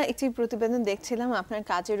 আমরা একটি প্রতিবেদন দেখছিলাম আপনার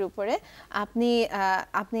কাজের উপরে।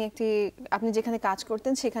 আপনি যেখানে কাজ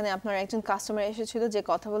করতেন সেখানে আপনার একজন কাস্টমার এসেছিল যে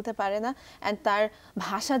কথা বলতে পারে না, অ্যান্ড তার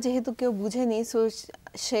ভাষা যেহেতু কেউ বুঝেনি, সো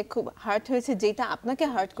সে খুব হার্ট হয়েছে, যেটা আপনাকে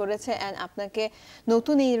হার্ট করেছে অ্যান্ড আপনাকে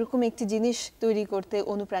নতুন এইরকম একটি জিনিস তৈরি করতে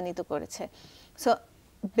অনুপ্রাণিত করেছে। সো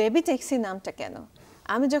বেবি ট্যাক্সি নামটা কেন?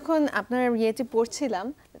 আমি যখন আপনার ইয়েটি পড়ছিলাম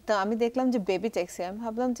তো আমি দেখলাম যে বেবি ট্যাক্সি, আমি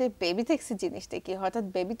ভাবলাম যে বেবি ট্যাক্সি জিনিসটা কি, হঠাৎ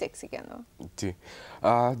বেবি ট্যাক্সি কেন? জি,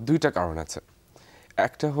 2টা কারণ আছে।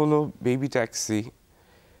 একটা হলো বেবি ট্যাক্সি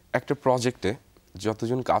একটা প্রজেক্টে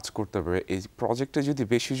যতজন কাজ করতে পারে, এই প্রজেক্টে যদি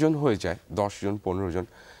বেশি জন হয়ে যায়, 10 জন 15 জন,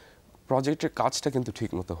 প্রজেক্টের কাজটা কিন্তু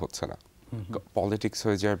ঠিক মতো হচ্ছে না, পলিটিক্স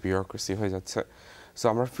হয়ে যায়, বিউরোক্রেসি হয়ে যাচ্ছে। সো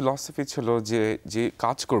আমার ফিলসফি ছিল যে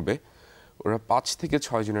কাজ করবে ওরা 5 থেকে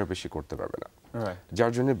 6 জনের বেশি করতে পারবে না,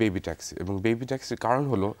 যার জন্য বেবি ট্যাক্সি। এবং বেবি ট্যাক্সির কারণ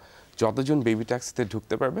হলো যতজন বেবি ট্যাক্সিতে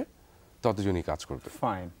ঢুকতে পারবে ততজনই কাজ করবে।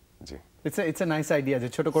 Fine, G. It's a nice idea যে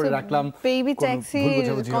ছোট করে রাখলাম। বেবি ট্যাক্সি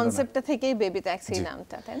কনসেপ্টটা থেকেই বেবি ট্যাক্সি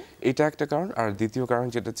নামটা, তাই না? এটা একটা কারণ। আর দ্বিতীয় কারণ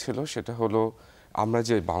যেটা ছিল সেটা হলো আমরা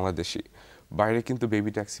যে বাংলাদেশি, বাইরে কিন্তু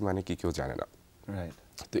বেবি ট্যাক্সি মানে কি কেউ জানে না। রাইট।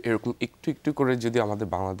 তো এরকম একটু করে যদি আমাদের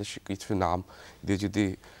বাংলাদেশি কিছু নাম দিয়ে যদি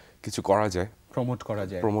কিছু করা যায়, প্রমোট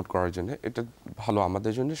করার জন্য, এটা ভালো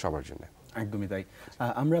আমাদের জন্য, সবার জন্য। একদমই তাই।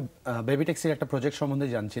 আমরা বেবি ট্যাক্সির একটা প্রজেক্ট সম্বন্ধে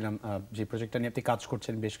জানছিলাম, যে প্রজেক্টটা নিয়ে আপনি কাজ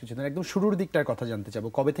করছেন বেশ কিছুদিন। একদম শুরুর দিকটার কথা জানতে চাবো,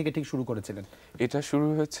 কবে থেকে ঠিক শুরু করেছিলেন? এটা শুরু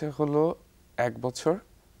হয়েছে হলো 1 বছর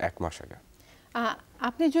 1 মাস আগে।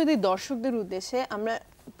 আপনি যদি দর্শকদের উদ্দেশ্যে, আমরা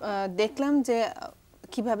দেখলাম যে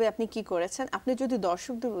কিভাবে আপনি কি করেছেন। আপনি যদি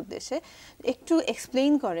দর্শকদের উদ্দেশ্যে একটু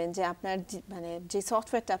এক্সপ্লেইন করেন যে আপনার মানে যে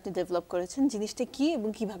সফটওয়্যারটা আপনি ডেভেলপ করেছেন জিনিসটা কি এবং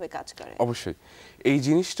কিভাবে কাজ করে। অবশ্যই এই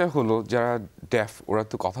জিনিসটা হলো যারা ডেফ ওরা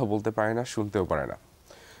তো কথা বলতে পারে না, শুনতেও পারে না।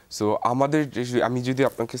 সো আমাদের আমি যদি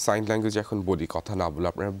আপনাকে সাইন ল্যাঙ্গুয়েজ এখন বলি, কথা না বলে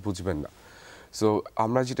আপনারা বুঝবেন না। সো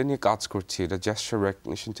আমরা যেটা নিয়ে কাজ করছি এটা জেস্টার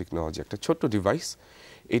রেকগনিশন টেকনোলজি, একটা ছোট্ট ডিভাইস।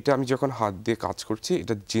 এটা আমি যখন হাত দিয়ে কাজ করছি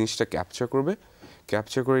এটা জিনিসটা ক্যাপচার করবে,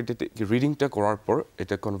 ক্যাপচার করে এটা রিডিংটা করার পর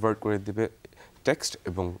এটা কনভার্ট করে দেবে টেক্সট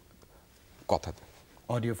এবং কথাতে,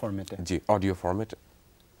 অডিও ফরম্যাটে। জি, অডিও ফরম্যাটে।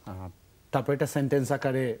 তারপর এটা সেন্টেন্স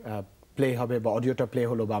আকারে প্লে হবে বা অডিওটা প্লে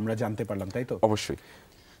হলো বা আমরা জানতে পারলাম, তাই তো? অবশ্যই।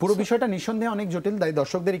 পুরো বিষয়টা নিঃসন্দেহে অনেক জটিল, তাই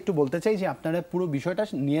দর্শকদের একটু বলতে চাই যে আপনারা পুরো বিষয়টা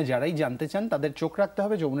নিয়ে যারাই জানতে চান তাদের চোখ রাখতে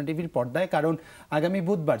হবে যমুনা টিভির পর্দায়, কারণ আগামী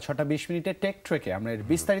বুধবার 6:20 টেক ট্রেকে আমরা এর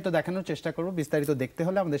বিস্তারিত দেখানোর চেষ্টা করব। বিস্তারিত দেখতে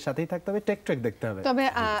হলে আমাদের সাথেই থাকতে হবে, টেক ট্রেক দেখতে হবে। তবে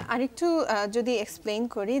আরেকটু যদি এক্সপ্লেইন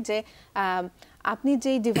করি যে আপনি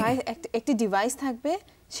যেই ডিভাইস একটি ডিভাইস থাকবে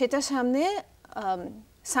সেটার সামনে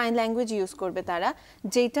সাইন ল্যাঙ্গুয়েজ ইউজ করবে তারা,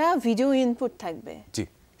 যেটা ভিডিও ইনপুট থাকবে। জি।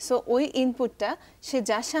 সো ওই ইনপুটটা সে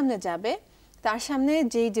যার সামনে যাবে তার সামনে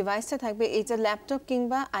যেই ডিভাইসটা থাকবে, এটা ল্যাপটপ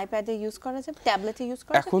কিংবা আইপ্যাডে ইউজ করা যাবে, ট্যাবলেটে ইউজ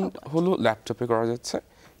করা যাবে। এখন হলো ল্যাপটপে করা যাচ্ছে,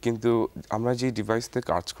 কিন্তু আমরা যে ডিভাইসতে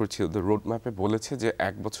কাজ করছি ওদের রোড ম্যাপে বলেছে যে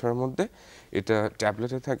 1 বছরের মধ্যে এটা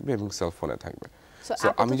ট্যাবলেটে থাকবে এবং সেলফোনে থাকবে। সো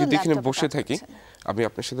আমি যদি এখানে বসে থাকি, আমি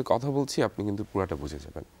আপনার সাথে কথা বলছি, আপনি কিন্তু পুরোটা বুঝে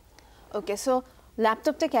যাবেন। ওকে, সো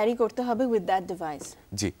ল্যাপটপটা ক্যারি করতে হবে with that device.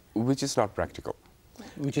 G, which is not practical.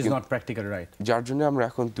 Which is not practical, right? যার জন্য আমরা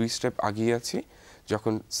এখন 2 স্টেপ আগিয়ে আছি।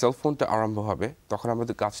 যখন সেলফোনটা আরম্ভ হবে তখন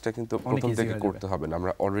আমাদের কাজটা কিন্তু প্রথম থেকে করতে হবে না,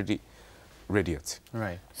 আমরা অলরেডি রেডি আছি।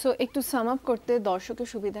 রাইট। সো একটু সাম আপ করতে দর্শকের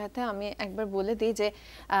সুবিধার্থে আমি একবার বলে দিই যে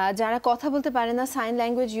যারা কথা বলতে পারে না, সাইন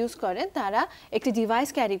ল্যাঙ্গুয়েজ ইউজ করেন, তারা একটি ডিভাইস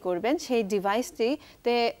ক্যারি করবেন। সেই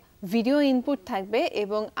ডিভাইসটিতে ভিডিও ইনপুট থাকবে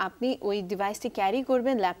এবং আপনি ওই ডিভাইসটি ক্যারি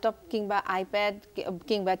করবেন ল্যাপটপ কিংবা আইপ্যাড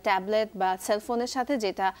কিংবা ট্যাবলেট বা সেলফোনের সাথে,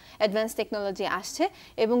 যেটা অ্যাডভান্স টেকনোলজি আসছে,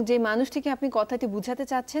 এবং যে মানুষটিকে আপনি কথাটি বুঝাতে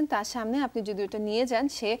চাচ্ছেন তার সামনে আপনি যদি ওটা নিয়ে যান,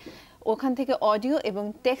 সে ওখান থেকে অডিও এবং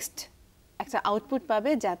টেক্সট একটা আউটপুট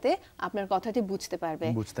পাবে যাতে আপনার কথাটি বুঝতে পারবে।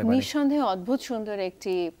 নিঃসন্দেহে অদ্ভুত সুন্দর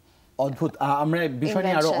একটি অদ্ভুত। আমরা বিষয়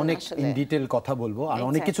নিয়ে আরো অনেক ইন ডিটেইল কথা বলবো, আর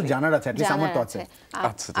অনেক কিছু জানার আছে, অ্যাটলিস্ট আমার তো আছে।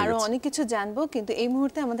 আরো অনেক কিছু জানবো, কিন্তু এই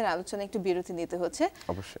মুহূর্তে আমাদের আলোচনা একটু বিরতি নিতে হচ্ছে।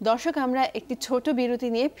 দর্শক, আমরা একটি ছোট বিরতি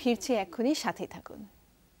নিয়ে ফিরছি এক্ষুনি, সাথেই থাকুন।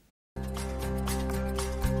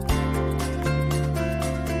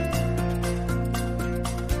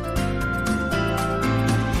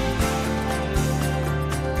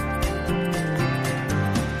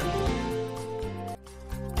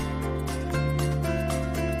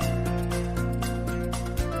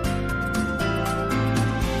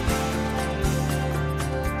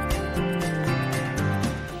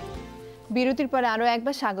 বিরতির পরে আরো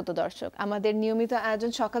একবার স্বাগত দর্শক। আমাদের নিয়মিত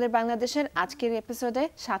আয়োজন সকালের বাংলাদেশের আজকের এপিসোডে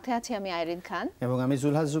সাথে আছি আমি আইরিন খান এবং আমি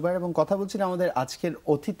জুলহাস জুবাইর, এবং কথা বলছিলাম আমাদের আজকের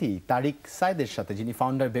অতিথি তারিক সাইদের সাথে, যিনি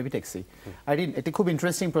ফাউন্ডার বেবি ট্যাক্সি। আইরিন, এটি খুব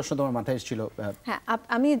ইন্টারেস্টিং প্রশ্ন তোমার মাথায় এসেছিল। হ্যাঁ,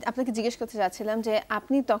 আমি আপনাকে জিজ্ঞেস করতে চাচ্ছিলাম যে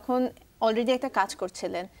আপনি তখন অলরেডি একটা কাজ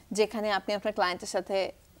করছিলেন যেখানে আপনি আপনার ক্লায়েন্টের সাথে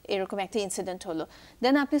এরকম একটা ইনসিডেন্ট হলো,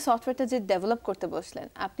 দেন আপনি সফটওয়্যারটা যে ডেভেলপ করতে বসলেন,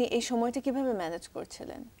 আপনি এই সময়টা কিভাবে ম্যানেজ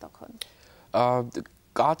করছিলেন তখন?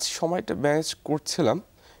 কাজ সময়টা ম্যানেজ করছিলাম,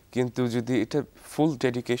 কিন্তু যদি এটা ফুল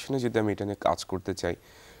ডেডিকেশনে যদি আমি এটা নিয়ে কাজ করতে চাই,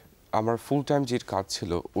 আমার ফুল টাইম যে কাজ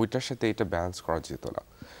ছিল ওইটার সাথে এটা ব্যালেন্স করা যেত না,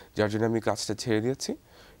 যার জন্য আমি কাজটা ছেড়ে দিয়েছি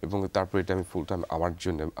এবং তারপর এটা আমি ফুল টাইম আমার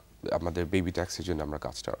জন্য, আমাদের বেবি ট্যাক্সির জন্য আমরা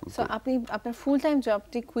কাজটা। সো আপনি আপনার ফুল টাইম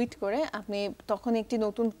জবটি কুইট করে আপনি তখন একটি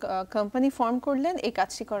নতুন কোম্পানি ফর্ম করলেন এই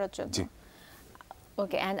কাজটি করার জন্য? জি।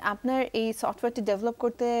 ওকে, এন্ড আপনার এই সফটওয়্যারটি ডেভেলপ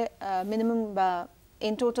করতে মিনিমাম বা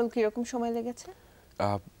ইন টোটাল কিরকম সময় লেগেছে?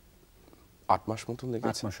 8 মাস মতো লেগেছে।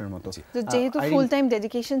 8 মাসের মতো। যেহেতু ফুল টাইম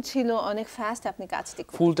ডেডিকেশন ছিল, অনেক ফাস্ট আপনি কাজটি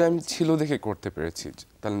করতে ফুল টাইম ছিল দেখে করতে পেরেছি,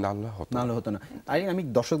 তাহলে নাহলে হতো না। আমি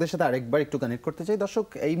দর্শকদের সাথে আরেকবার একটু কানেক্ট করতে চাই। দর্শক,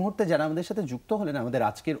 এই মুহূর্তে যারা আমাদের সাথে যুক্ত হলেন, আমাদের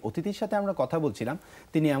আজকের অতিথির সাথে আমরা কথা বলছিলাম।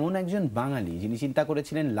 তিনি এমন একজন বাঙালি যিনি চিন্তা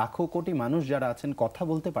করেছিলেন লাখো কোটি মানুষ যারা আছেন কথা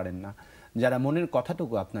বলতে পারেন না, যারা মনের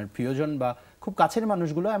কথাটুকু আপনার প্রিয়জন বা খুব কাছের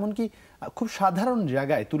মানুষগুলো এমনকি খুব সাধারণ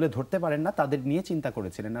জায়গায় তুলে ধরতে পারেন না, তাদের নিয়ে চিন্তা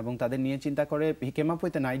করেছিলেন। এবং তাদের নিয়ে চিন্তা করে হি came up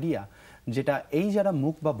with an idea, যেটা এই যারা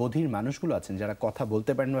মুখ বা বধির মানুষগুলো আছেন, যারা কথা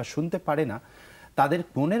বলতে পারেন বা শুনতে পারে না, তাদের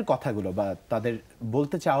মনের কথাগুলো বা তাদের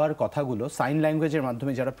বলতে চাওয়ার কথাগুলো সাইন ল্যাঙ্গুয়েজের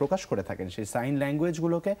মাধ্যমে যারা প্রকাশ করে থাকেন, সেই সাইন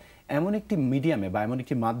ল্যাঙ্গুয়েজগুলোকে এমন একটি মিডিয়ামে বা এমন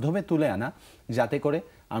একটি মাধ্যমে তুলে আনা, যাতে করে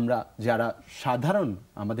আমরা যারা সাধারণ,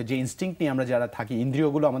 আমাদের যে ইনস্টিংক্ট নিয়ে আমরা যারা থাকি,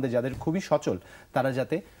 ইন্দ্রিয়গুলো আমাদের যাদের খুবই সচল, তারা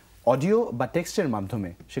যাতে অডিও বা টেক্সটের মাধ্যমে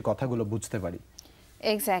সে কথাগুলো বুঝতে পারি।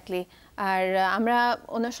 এক্স্যাক্টলি। আর আমরা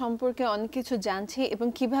ওনার সম্পর্কে অনেক কিছু জানছি এবং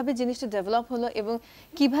কিভাবে জিনিসটা ডেভেলপ হলো এবং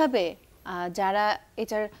কিভাবে যারা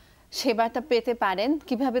এটার সেবাটা পেতে পারেন,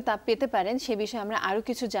 কিভাবে তা পেতে পারেন সে বিষয়ে আমরা আরও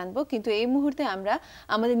কিছু জানবো। কিন্তু এই মুহূর্তে আমরা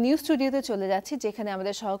আমাদের নিউজ স্টুডিওতে চলে যাচ্ছি, যেখানে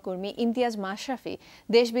আমাদের সহকর্মী ইমতিয়াজ মাশরাফি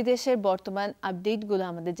দেশ বিদেশের বর্তমান আপডেটগুলো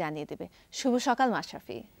আমাদের জানিয়ে দেবে। শুভ সকাল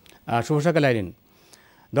মাশরাফি। শুভ সকাল আইরিন।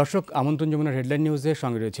 দর্শক, আমন্ত্রণ যমুনার হেডলাইন নিউজের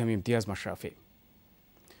সঙ্গে রয়েছে আমি ইমতিয়াজ মাশরাফি।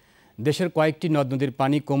 দেশের কয়েকটি নদ নদীর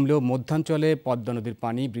পানি কমলেও মধ্যাঞ্চলে পদ্মা নদীর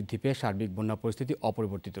পানি বৃদ্ধি পেয়ে সার্বিক বন্যা পরিস্থিতি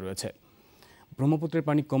অপরিবর্তিত রয়েছে। ব্রহ্মপুত্রের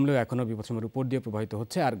পানি কমলেও এখনও বিপদসীমার উপর দিয়ে প্রবাহিত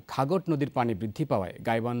হচ্ছে, আর ঘাঘট নদীর পানি বৃদ্ধি পাওয়ায়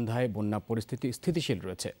গাইবান্ধায় বন্যা পরিস্থিতি স্থিতিশীল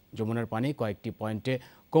রয়েছে। যমুনার পানি কয়েকটি পয়েন্টে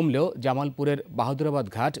কমলেও জামালপুরের বাহাদুরাবাদ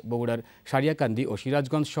ঘাট, বগুড়ার সারিয়াকান্দি ও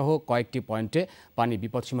সিরাজগঞ্জ সহ কয়েকটি পয়েন্টে পানি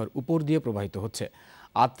বিপদসীমার উপর দিয়ে প্রবাহিত হচ্ছে।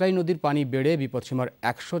 আত্রাই নদীর পানি বেড়ে বিপদসীমার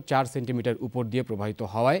 104 সেন্টিমিটার উপর দিয়ে প্রবাহিত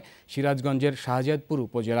হওয়ায় সিরাজগঞ্জের শাহজাদপুর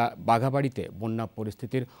উপজেলা বাঘাবাড়িতে বন্যা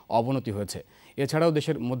পরিস্থিতির অবনতি হয়েছে। এছাড়াও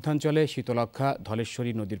দেশের মধ্যাঞ্চলে শীতলক্ষ্যা,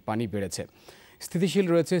 ধলেশ্বরী নদীর পানি বেড়েছে। স্থিতিশীল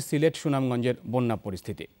রয়েছে সিলেট, সুনামগঞ্জের বন্যা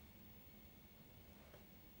পরিস্থিতি।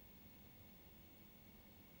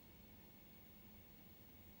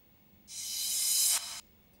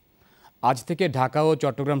 আজ থেকে ঢাকা ও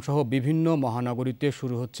চট্টগ্রাম সহ বিভিন্ন মহানগরীতে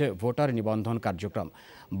শুরু হচ্ছে ভোটার নিবন্ধন কার্যক্রম।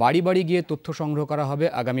 বাড়ি বাড়ি গিয়ে তথ্য সংগ্রহ করা হবে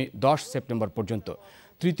আগামী 10 সেপ্টেম্বর পর্যন্ত।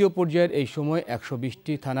 তৃতীয় পর্যায়ের এই সময়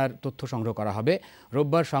 120টি থানার তথ্য সংগ্রহ করা হবে।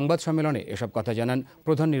 রোববার সংবাদ সম্মেলনে এসব কথা জানান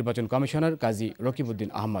প্রধান নির্বাচন কমিশনার কাজী রকিবউদ্দিন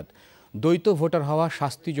আহমদ। দ্বৈত ভোটার হওয়া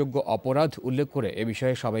শাস্তিযোগ্য অপরাধ উল্লেখ করে এ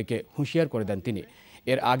বিষয়ে সবাইকে হুঁশিয়ার করে দেন তিনি।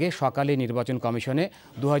 এর আগে সকালে নির্বাচন কমিশনে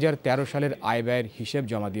 2013 সালের আয় ব্যয়ের হিসেব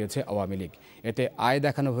জমা দিয়েছে আওয়ামী লীগ। এতে আয়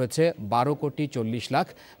দেখানো হয়েছে 12 কোটি 40 লাখ,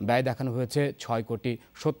 ব্যয় দেখানো হয়েছে 6 কোটি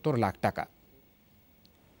 70 লাখ টাকা।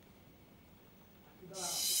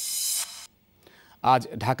 আজ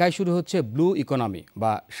ঢাকায় শুরু হচ্ছে ব্লু ইকোনমি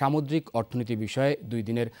বা সামুদ্রিক অর্থনীতি বিষয়ে 2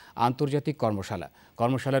 দিনের আন্তর্জাতিক কর্মশালা।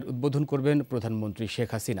 কর্মশালার উদ্বোধন করবেন প্রধানমন্ত্রী শেখ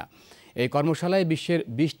হাসিনা। এই কর্মশালায় বিশ্বের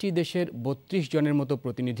 20টি দেশের 32 জনের মতো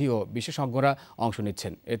প্রতিনিধি ও বিশেষজ্ঞরা অংশ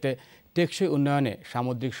নিচ্ছেন। এতে টেকসই উন্নয়নে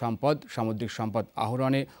সামুদ্রিক সম্পদ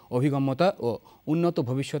আহরণে অভিগম্যতা ও উন্নত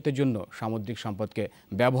ভবিষ্যতের জন্য সামুদ্রিক সম্পদকে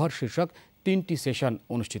ব্যবহার শীর্ষক 3টি সেশন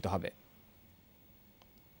অনুষ্ঠিত হবে।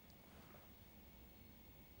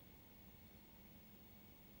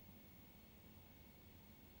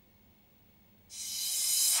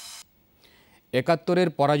 একাত্তরের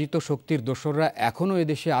পরাজিত শক্তির দোসররা এখনও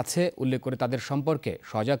এদেশে আছে উল্লেখ করে তাদের সম্পর্কে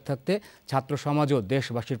সজাগ থাকতে ছাত্র সমাজ ও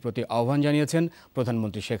দেশবাসীর প্রতি আহ্বান জানিয়েছেন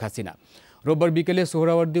প্রধানমন্ত্রী শেখ হাসিনা। রোববার বিকেলে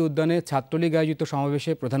সোহরাওয়ার্দী উদ্যানে ছাত্রলীগ আয়োজিত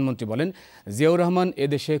সমাবেশে প্রধানমন্ত্রী বলেন, জিয়াউর রহমান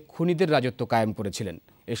এদেশে খুনিদের রাজত্ব কায়েম করেছিলেন।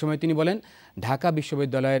 এ সময় তিনি বলেন, ঢাকা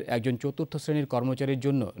বিশ্ববিদ্যালয়ের একজন চতুর্থ শ্রেণীর কর্মচারীর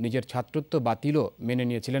জন্য নিজের ছাত্রত্ব বাতিলও মেনে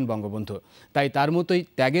নিয়েছিলেন বঙ্গবন্ধু। তাই তার মতোই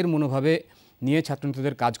ত্যাগের মনোভাবে নিয়ে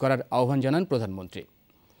ছাত্রনেতাদের কাজ করার আহ্বান জানান প্রধানমন্ত্রী।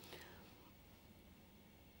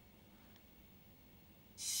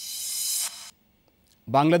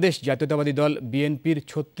 বাংলাদেশ জাতীয়তাবাদী দল বিএনপির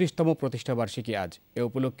 36তম প্রতিষ্ঠাবার্ষিকী আজ। এ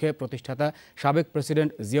উপলক্ষে প্রতিষ্ঠাতা সাবেক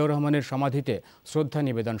প্রেসিডেন্ট জিয়াউর রহমানের সমাধিতে শ্রদ্ধা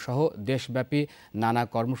নিবেদন সহ দেশব্যাপী নানা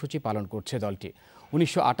কর্মসূচি পালন করছে দলটি।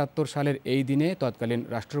 1978 সালের এই দিনে তৎকালীন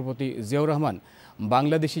রাষ্ট্রপতি জিয়াউর রহমান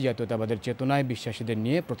বাংলাদেশি জাতীয়তাবাদের চেতনায় বিশ্বাসীদের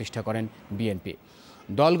নিয়ে প্রতিষ্ঠা করেন বিএনপি।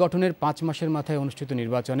 দল গঠনের 5 মাসের মাথায় অনুষ্ঠিত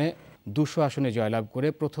নির্বাচনে 200 আসনে জয়লাভ করে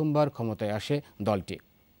প্রথমবার ক্ষমতায় আসে দলটি।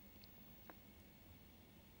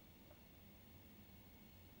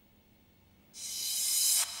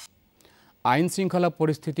 আইন শৃঙ্খলা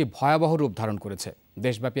পরিস্থিতি ভয়াবহ রূপ ধারণ করেছে।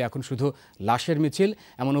 দেশব্যাপী এখন শুধু লাশের মিছিল,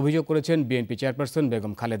 এমন অভিযোগ করেছেন বিএনপি চেয়ারপারসন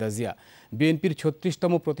বেগম খালেদা জিয়া। বিএনপির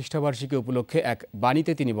 36তম প্রতিষ্ঠাবার্ষিকী উপলক্ষে এক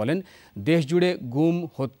বাণীতে তিনি বলেন, দেশ জুড়ে গুম,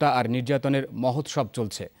 হত্যা আর নির্যাতনের মহোৎসব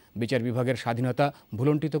চলছে। বিচার বিভাগের স্বাধীনতা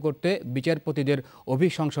ভুলণ্ঠিত করতে বিচারপতিদের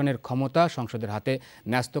অভিশংসনের ক্ষমতা সংসদের হাতে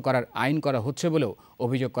ন্যস্ত করার আইন করা হচ্ছে বলেও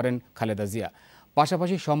অভিযোগ করেন খালেদা জিয়া।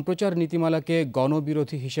 পাশাপাশি সম্প্রচার নীতিমালাকে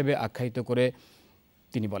গণবিরোধী হিসেবে আখ্যায়িত করে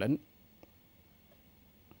তিনি বলেন,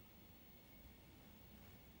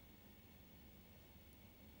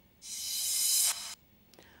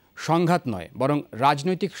 সংঘাত নয়, বরং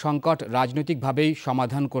রাজনৈতিক সংকট রাজনৈতিকভাবেই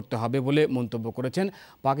সমাধান করতে হবে বলে মন্তব্য করেছেন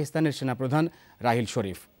পাকিস্তানের সেনাপ্রধান রাহিল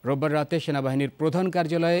শরীফ। রোববার রাতে সেনাবাহিনীর প্রধান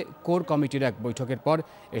কার্যালয়ে কোর কমিটির এক বৈঠকের পর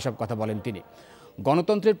এসব কথা বলেন তিনি।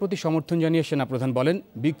 গণতন্ত্রের প্রতি সমর্থন জানিয়ে সেনাপ্রধান বলেন,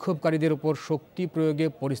 বিক্ষোভকারীদের ওপর শক্তি প্রয়োগে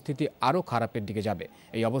পরিস্থিতি আরও খারাপের দিকে যাবে।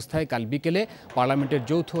 এই অবস্থায় কাল বিকেলে পার্লামেন্টের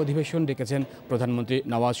যৌথ অধিবেশন ডেকেছেন প্রধানমন্ত্রী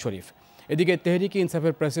নওয়াজ শরীফ। এদিকে তেহরিকে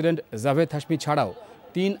ইনসাফের প্রেসিডেন্ট জাভেদ হাশমি ছাড়াও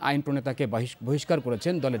 3 আইন প্রণেতাকে বহিষ্কার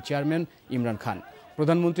করেছেন দলের চেয়ারম্যান ইমরান খান।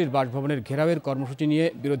 প্রধানমন্ত্রীর বাসভবনের ঘেরাওয়ের কর্মসূচি নিয়ে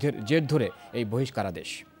বিরোধের জের ধরে এই বহিষ্কারাদেশ।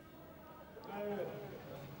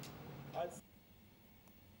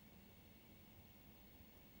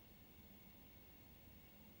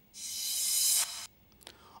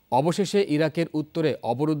 অবশেষে ইরাকের উত্তরে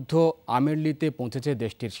অবরুদ্ধ আমেরলিতে পৌঁছেছে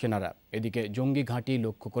দেশটির সেনারা। এদিকে জঙ্গি ঘাঁটি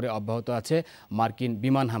লক্ষ্য করে অব্যাহত আছে মার্কিন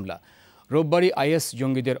বিমান হামলা। রোববারই আইএস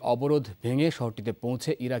জঙ্গিদের অবরোধ ভেঙে শহরটিতে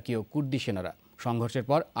পৌঁছে ইরাকি ও কুর্দি সেনারা। সংঘর্ষের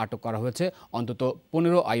পর আটক করা হয়েছে অন্তত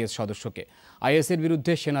 15 আইএস সদস্যকে। আইএসের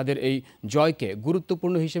বিরুদ্ধে সেনাদের এই জয়কে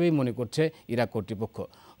গুরুত্বপূর্ণ হিসেবেই মনে করছে ইরাক কর্তৃপক্ষ।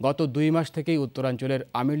 গত 2 মাস থেকেই উত্তরাঞ্চলের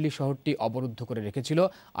আমেরলি শহরটি অবরুদ্ধ করে রেখেছিল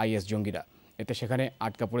আইএস জঙ্গিরা। এতে সেখানে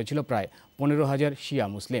আটকা পড়েছিল প্রায় 15,000 শিয়া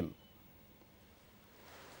মুসলিম।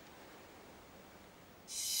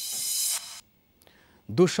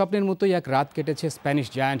 দুঃস্বপ্নের মতোই এক রাত কেটেছে স্প্যানিশ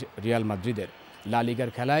জায়ান্ট রিয়াল মাদ্রিদের। লা লিগার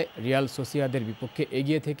খেলায় রিয়াল সোসিয়াদের বিপক্ষে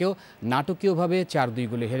এগিয়ে থেকেও নাটকীয়ভাবে 4-2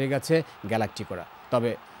 গোলে হেরে গেছে গ্যালাকটিকোরা।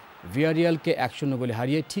 তবে ভিয়ারিয়ালকে 1-0 গোলে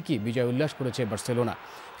হারিয়ে ঠিকই বিজয় উল্লাস করেছে বার্সেলোনা।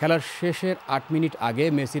 খেলার শেষের 8 মিনিট আগে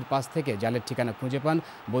মেসির পাস থেকে জালের ঠিকানা খুঁজে পান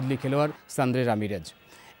বদলি খেলোয়াড় সান্দ্রে রামিরেজ।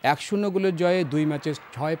 1-0 গোলের জয়ে 2 ম্যাচে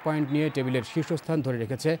 6 পয়েন্ট নিয়ে টেবিলের শীর্ষস্থান ধরে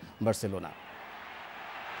রেখেছে বার্সেলোনা।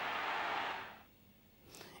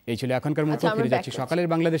 এই ছিল এখনকার মতো। ফিরে যাচ্ছি সকালের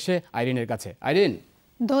বাংলাদেশে আইরিনের কাছে। আইরিন,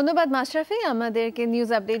 ধন্যবাদ মাশরাফি আমাদেরকে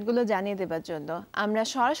নিউজ আপডেটগুলো জানিয়ে দেওয়ার জন্য। আমরা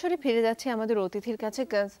সরাসরি ফিরে যাচ্ছি আমাদের অতিথির কাছে,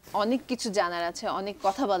 অনেক কিছু জানার আছে, অনেক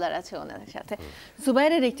কথা বলার আছে ওনাদের সাথে।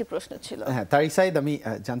 জুবাইরের একটি প্রশ্ন ছিল। হ্যাঁ তারিক সাইদ, আমি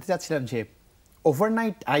জানতে চাচ্ছিলাম যে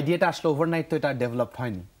ওভারনাইট আইডিয়াটা আসলে ওভারনাইট তো এটা ডেভেলপ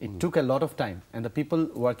হয়নি। ইট টুক এ lot of time and the people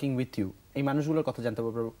working with you, এই মানুষগুলোর কথা জানতে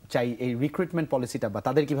চাই। এই রিক্রুটমেন্ট পলিসিটা বা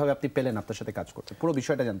তাদের কিভাবে আপনি পেলেন আপনার সাথে কাজ করতে, পুরো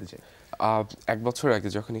বিষয়টা জানতে চাই। 1 বছর আগে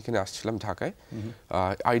যখন এখানে আসছিলাম ঢাকায়,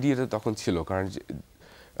 আইডিয়াটা তখন ছিল, কারণ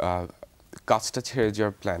কাজটা ছেড়ে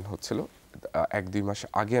যাওয়ার প্ল্যান হচ্ছিল। 1-2 মাস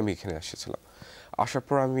আগে আমি এখানে এসেছিলাম। আসার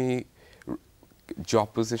পর আমি জব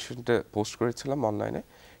পজিশনটা পোস্ট করেছিলাম অনলাইনে,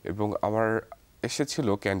 এবং আমার এসেছিল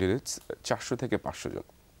ক্যান্ডিডেটস 400 থেকে 500 জন।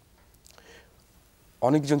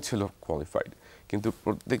 অনেকজন ছিল কোয়ালিফাইড, কিন্তু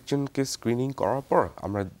প্রত্যেকজনকে স্ক্রিনিং করার পর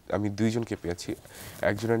আমি 2 জনকে পেয়েছি।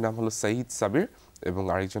 একজনের নাম হলো সাইদ সাবির এবং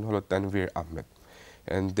আরেকজন হলো তানভীর আহমেদ।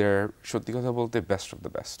 অ্যান্ড দেয়ার, সত্যি কথা বলতে, best of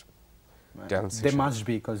the best. They must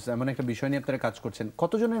be, because এমন একটা বিষয় নিয়ে আপনারা কাজ করছেন।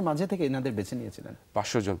 কতজনের মাঝে থেকে এনাদের বেছে নিয়েছিলেন?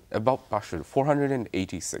 500 জন, about 500,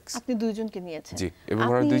 486। আপনি 2 জনকে নিয়েছেন? জি, এবং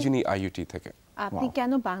ওরা 2 জনই আইইউটি থেকে। আপনি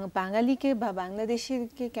কেন বাঙালিকে বা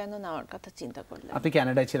বাংলাদেশিকে কেন নেওয়ার কথা চিন্তা করলেন? আপনি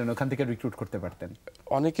কানাডায় ছিলেন, ওখান থেকে রিক্রুট করতে পারতেন।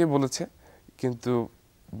 অনেকে বলেছে, কিন্তু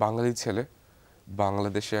বাঙালি ছেলে,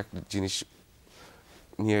 বাংলাদেশে একটা জিনিস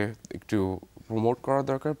নিয়ে একটু প্রমোট করা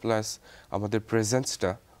দরকার, প্লাস আমাদের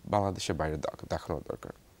প্রেজেন্সটা বাংলাদেশের বাইরে দেখানো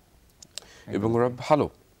দরকার। এবং ওরা ভালো।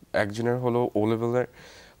 একজনের হলো ও লেভেলের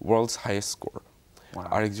ওয়ার্ল্ডস হাইয়েস্ট স্কোর,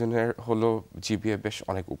 আরেকজনের হলো জিপিএ বেশ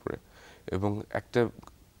অনেক উপরে, এবং একটা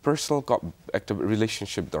পার্সোনাল একটা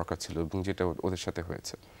রিলেশনশিপ দরকার ছিল, এবং যেটা ওদের সাথে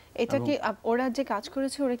হয়েছে। এটা কি ওরা যে কাজ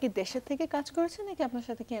করেছে, ওরা কি দেশের থেকে কাজ করেছে নাকি আপনার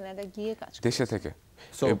সাথে কানাডা গিয়ে কাজ করেছে? দেশে থেকে।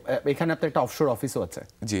 সো এখানে আপনার একটা অফশোর অফিসও আছে?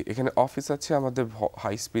 জি, এখানে অফিস আছে, আমাদের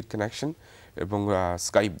হাই স্পিড কানেকশন, এবং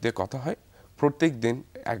স্কাইপ দিয়ে কথা হয় প্রত্যেক দিন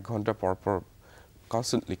 1 ঘন্টা পর পর,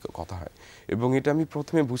 কনস্ট্যান্টলি কথা হয়। এবং এটা আমি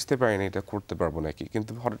প্রথমে বুঝতে পারিনি এটা করতে পারবো নাকি,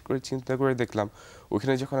 কিন্তু হঠাৎ করে চিন্তা করে দেখলাম,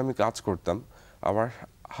 ওইখানে যখন আমি কাজ করতাম, আমার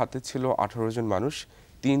হাতে ছিল 18 জন মানুষ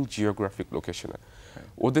 3 জিওগ্রাফিক লোকেশনে।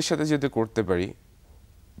 ওদের সাথে যদি করতে পারি,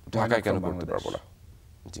 ঢাকায় কেন করতে পারবো না?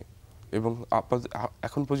 জি, এবং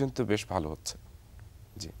এখন পর্যন্ত বেশ ভালো হচ্ছে।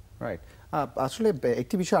 জি, রাইট। আসলে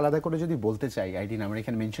একটি বিষয় আলাদা করে যদি বলতে চাই, আইডিন আমার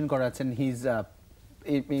এখানে মেনশন করা আছেন, he is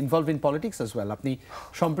involved in politics as well. আপনি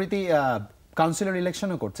সম্প্রতি কাউন্সিলর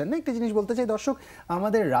ইলেকশনও করছেন না? একটা জিনিস বলতে চাই দর্শক,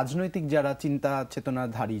 আমাদের রাজনৈতিক যারা চিন্তা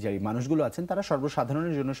চেতনাধারী যে মানুষগুলো আছেন, তারা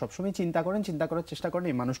সর্বসাধারণের জন্য সবসময় চিন্তা করার চেষ্টা করেন।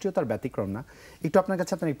 এই মানুষটিও তার ব্যতিক্রম না। একটু আপনার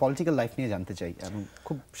কাছে আপনার এই পলিটিক্যাল লাইফ নিয়ে জানতে চাই, এবং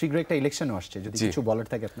খুব শীঘ্রই একটা ইলেকশনও আসছে, যদি কিছু বলার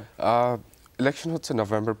থাকে আপনার। ইলেকশন হচ্ছে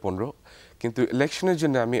নভেম্বর 15, কিন্তু ইলেকশনের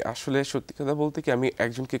জন্য আমি আসলে সত্যি কথা বলতে কি, আমি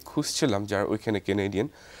একজনকে খুঁজছিলাম যারা ওইখানে কেনেডিয়ান,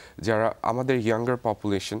 যারা আমাদের ইয়াঙ্গার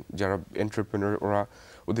পপুলেশন, যারা এন্টারপ্রেনার, ওরা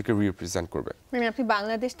ওদেরকে রিপ্রেজেন্ট করবে। মানে আপনি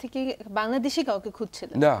বাংলাদেশ থেকে বাংলাদেশি কাউকে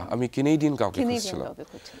খুঁজছিলেন? না, আমি কানাডিয়ান কাউকে খুঁজছিলাম।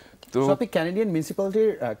 তো আপনি কানাডিয়ান মিউনিসিপ্যালিটির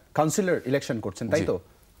কাউন্সিলর ইলেকশন করছেন, তাই তো?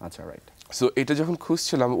 আচ্ছা, রাইট। সো এটা যখন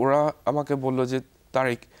খুঁজছিলাম, ওরা আমাকে বললো যে,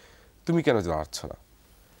 তারিক, তুমি কেন দাঁড়াচ্ছ না?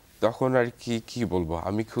 তখন আর কি বলবো,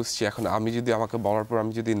 আমি খুঁজছি। এখন আমি যদি, আমাকে বলার পর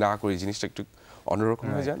আমি যদি না করি, জিনিসটা একটু অন্যরকম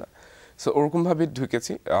হয়ে যায় না? সো ওরকমভাবে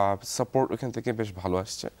ঢুকেছি। সাপোর্ট ওখান থেকে বেশ ভালো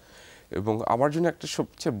আসছে। এবং আমার জন্য একটা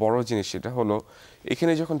সবচেয়ে বড় জিনিস সেটা হলো,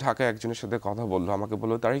 এখানে যখন ঢাকায় একজনের সাথে কথা বললো, আমাকে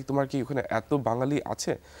বললো, তারিক, তোমার কি ওখানে এত বাঙালি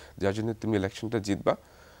আছে যার জন্য তুমি ইলেকশনটা জিতবা?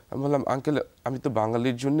 আমি বললাম, আঙ্কেল, আমি তো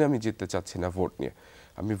বাঙালির জন্য আমি জিততে চাচ্ছি না ভোট নিয়ে।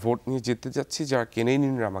 আমি ভোট নিয়ে জিততে চাচ্ছি যারা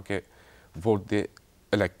কেনেডিয়ানরা আমাকে ভোট দিয়ে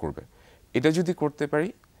ইলেক্ট করবে। এটা যদি করতে পারি,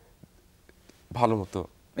 ভালো মতো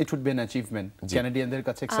it would be an achievement ক্যানাডিয়ানদের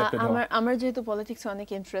কাছে অ্যাকসেপ্টেড হওয়া। আমার যেহেতু পলিটিক্সে অনেক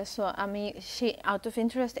ইন্টারেস্ট, সো আমি সেই আউট অফ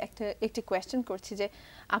ইন্টারেস্ট একটি কোয়েশ্চেন করছি যে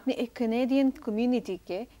আপনি এই কানাডিয়ান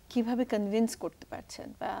কমিউনিটিকে কিভাবে কনভিন্স করতে পারছেন,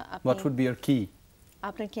 বা হোয়াট উড বি ইওর কি,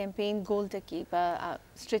 আপনার ক্যাম্পেইন গোলটা কি, বা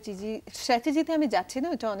স্ট্র্যাটেজিতে আমি যাচ্ছি না,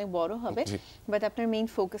 ওটা অনেক বড় হবে, বাট আপনার মেইন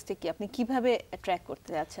ফোকাসটা কি, আপনি কিভাবে অ্যাট্রাক্ট করতে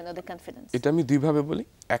যাচ্ছেন ওদের কনফিডেন্স? এটা আমি দুইভাবে বলি।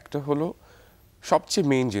 একটা হলো সবচেয়ে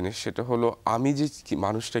মেইন জিনিস, সেটা হলো আমি যে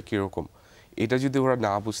মানুষটা কীরকম, এটা যদি ওরা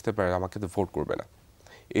না বুঝতে পারে আমাকে তো ভোট করবে না।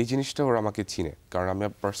 এই জিনিসটা ওরা আমাকে চিনে, কারণ আমি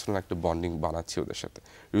পার্সোনাল একটা বন্ডিং বানাচ্ছি ওদের সাথে,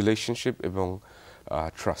 রিলেশনশিপ এবং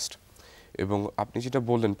ট্রাস্ট। এবং আপনি যেটা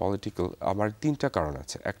বললেন পলিটিক্যাল, আমার 3টা কারণ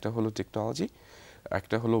আছে। একটা হলো টেকনোলজি,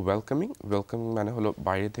 একটা হলো ওয়েলকামিং মানে হলো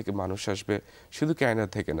বাইরে থেকে মানুষ আসবে, শুধু ক্যানাডা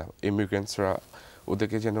থেকে না, ইমিগ্রেন্টসরা,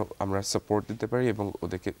 ওদেরকে যেন আমরা সাপোর্ট দিতে পারি এবং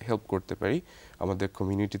ওদেরকে হেল্প করতে পারি আমাদের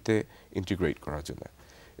কমিউনিটিতে ইন্টিগ্রেট করার জন্য।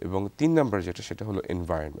 এবং 3 নাম্বার যেটা, সেটা হলো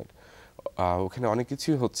এনভায়রনমেন্ট। ওখানে অনেক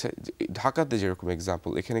কিছুই হচ্ছে, ঢাকাতে যেরকম এক্সাম্পল,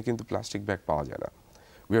 এখানে কিন্তু প্লাস্টিক ব্যাগ পাওয়া যায় না।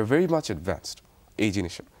 We are very much advanced এই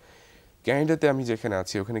জিনিসে। ক্যানাডাতে আমি যেখানে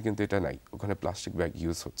আছি ওখানে কিন্তু এটা নাই, ওখানে প্লাস্টিক ব্যাগ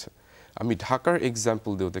ইউজ হচ্ছে। আমি ঢাকার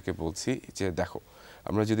এক্সাম্পল দিয়ে ওদেরকে বলছি যে দেখো,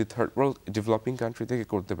 আমরা যদি থার্ড ওয়ার্ল্ড ডেভেলপিং কান্ট্রি থেকে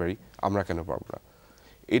করতে পারি, আমরা কেন পারবো না?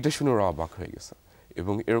 এটা শুনে ওরা অবাক হয়ে গেছে।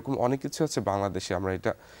 এবং এরকম অনেক কিছু আছে বাংলাদেশে, আমরা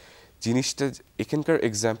এটা জিনিসটা এখানকার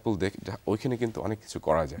এক্সাম্পল দেখ, ওইখানে কিন্তু অনেক কিছু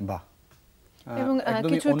করা যায়। বাহ। এবং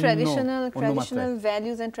কিছু traditional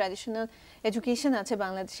values and traditional education আছে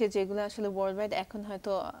বাংলাদেশে, যেগুলো আসলে ওয়ার্ল্ড ওয়াইড এখন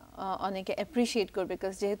হয়তো অনেকে অ্যাপ্রিশিয়েট করবে,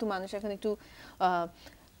 বিকজ যেহেতু মানুষ এখন একটু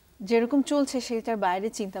যেরকম চলছে সেটার বাইরে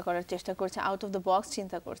চিন্তা করার চেষ্টা করছে, আউট অফ দ্য বক্স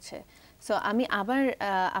চিন্তা করছে। সো আমি আবার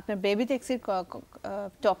আপনার বেবি ট্যাক্সির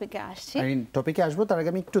টপিকে আসছি। টপিকে আসবো, তার আগে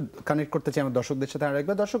আমি একটু কানেক্ট করতে চাই আমার দর্শকদের সাথে। আর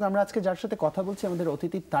একবার দর্শক, আমরা আজকে যার সাথে কথা বলছি, আমাদের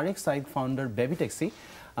অতিথি Tarique Saeed, founder baby taxi.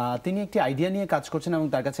 তিনি একটি আইডিয়া নিয়ে কাজ করছেন এবং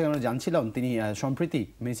তার কাছে আমরা জানছিলাম তিনি সম্প্রতি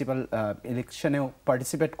মিউনিসিপ্যাল ইলেকশনেও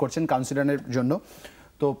পার্টিসিপেট করছেন কাউন্সিলরের জন্য।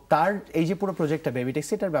 তো তার এই যে পুরো প্রজেক্টটা বেবি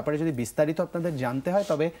ট্যাক্সি, এটার ব্যাপারে যদি বিস্তারিত আপনাদের জানতে হয়,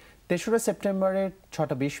 তবে 3রা সেপ্টেম্বরের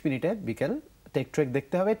 6:20 বিকেল টেক ট্রেক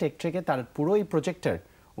দেখতে হবে। টেক ট্রেকে তার পুরো এই প্রজেক্টের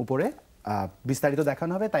উপরে বিস্তারিত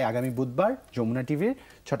দেখানো হবে। তাই আগামী বুধবার যমুনা টিভির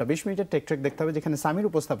 6:20 টেক ট্রেক দেখতে হবে, যেখানে সামির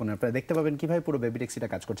উপস্থাপনা আপনারা দেখতে পাবেন কিভাবে পুরো বেবি ট্যাক্সিটা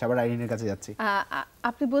কাজ করছে। আবার আইরিনের কাছে যাচ্ছি।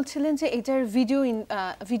 আপনি বলছিলেন যে এটার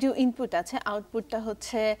ভিডিও ইনপুট আছে, আউটপুটটা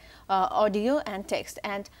হচ্ছে অডিও অ্যান্ড টেক্সট।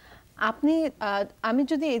 অ্যান্ড আমি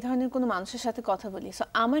যদি এই ধরনের কোনো মানুষের সাথে কথা বলি, সো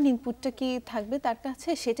আমার ইনপুটটা কি থাকবে তার কাছে,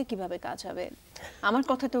 সেটা কিভাবে কাজ হবে, আমার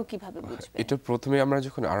কথাটাও কিভাবে বুঝবে? এটা প্রথমে আমরা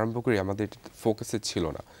যখন আরম্ভ করি আমাদের ফোকাসে ছিল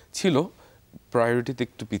না, ছিল প্রায়োরিটিতে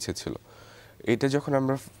একটু পিছিয়ে ছিল। এটা যখন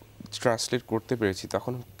আমরা ট্রান্সলেট করতে পেরেছি,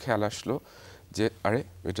 তখন খেয়াল আসলো যে আরে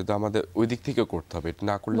এটা তো আমাদের ওই দিক থেকে করতে হবে, এটা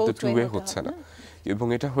না করলে তো টু ওয়ে হচ্ছে না। এবং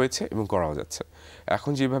এটা হয়েছে এবং করাও যাচ্ছে।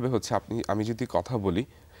 এখন যেভাবে হচ্ছে, আমি যদি কথা বলি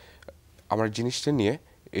আমার জিনিসটা নিয়ে,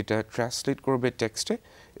 এটা ট্রান্সলেট করবে টেক্সটে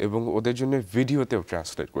এবং ওদের জন্য ভিডিওতেও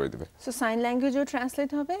ট্রান্সলেট করে দেবে। সো সাইন ল্যাঙ্গুয়েজও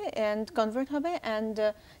ট্রান্সলেট হবে এন্ড কনভার্ট হবে, এন্ড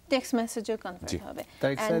টেক্সট মেসেজও কনভার্ট হবে।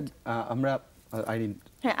 আমরা আইরিন,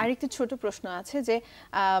 হ্যাঁ, আরেকটা ছোট প্রশ্ন আছে যে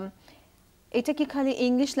এটা কি খালি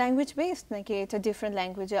ইংলিশ ল্যাঙ্গুয়েজ বেসড, নাকি এটা ডিফারেন্ট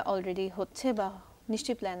ল্যাঙ্গুয়েজে অলরেডি হচ্ছে, বা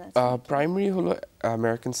নিশ্চয়ই প্ল্যান আছে? প্রাইমারি হলো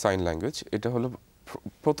আমেরিকান সাইন ল্যাঙ্গুয়েজ। এটা হলো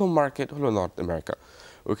প্রথম মার্কেট হলো নর্থ আমেরিকা,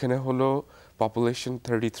 ওখানে হলো পপুলেশন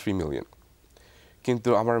 33 মিলিয়ন। কিন্তু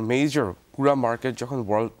আমার মেজর পুরা মার্কেট যখন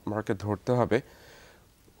ওয়ার্ল্ড মার্কেট ধরতে হবে,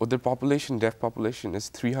 ওদের population, deaf population is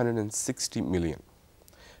 360 million.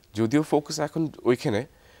 যদিও ফোকাস এখন ওইখানে,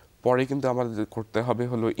 পরে কিন্তু আমাদের করতে হবে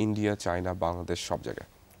হলো ইন্ডিয়া, চায়না, বাংলাদেশ, সব জায়গায়।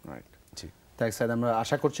 রাইট, জি। তাই স্যার, আমরা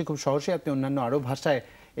আশা করছি খুব সহজেই আপনি অন্যান্য আরও ভাষায়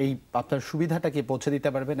এই আপনার সুবিধাটাকে পৌঁছে দিতে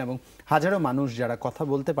পারবেন, এবং হাজারো মানুষ যারা কথা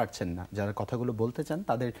বলতে পারছেন না, যারা কথাগুলো বলতে চান,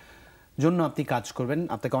 তাদের জন্য আপনি কাজ করবেন।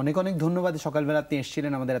 আপনাকে অনেক অনেক ধন্যবাদ। সকালবেলা আপনি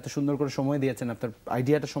এসেছিলেন, আমাদের এত সুন্দর করে সময় দিয়েছেন, আপনার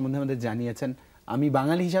আইডিয়াটা সম্বন্ধে আমাদের জানিয়েছেন। আমি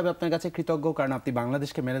বাঙালি হিসাবে আপনার কাছে কৃতজ্ঞ, কারণ আপনি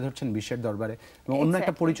বাংলাদেশকে মেলে ধরছেন বিশ্বের দরবারে এবং অন্য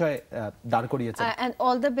একটা পরিচয় দাঁড় করিয়েছেন। এন্ড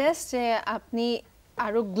অল দ্য বেস্ট যে আপনি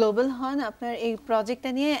আরো গ্লোবাল হন আপনার এই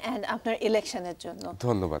প্রজেক্টটা নিয়ে এন্ড আপনার ইলেকশনের জন্য।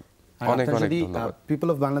 ধন্যবাদ, অনেক অনেক ধন্যবাদ। People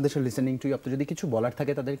of Bangladesh R listening to you, আপনি যদি কিছু বলার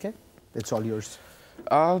থাকে তাদেরকে, ইটস অল ইয়ার্স।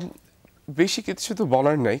 বেশি কিছু তো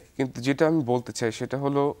বলার নাই, কিন্তু যেটা আমি বলতে চাই সেটা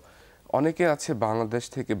হলো অনেকে আছে বাংলাদেশ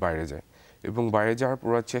থেকে বাইরে যায় এবং বাইরে যাওয়ার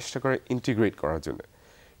পর চেষ্টা করে ইন্টিগ্রেট করার জন্য।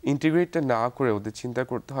 ইন্টিগ্রেটটা না করে ওদের চিন্তা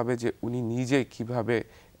করতে হবে যে উনি নিজে কিভাবে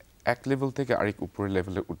এক লেভেল থেকে আরেক উপরের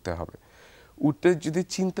লেভেলে উঠতে হবে। উঠতে যদি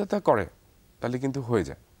চিন্তাটা করে তাহলে কিন্তু হয়ে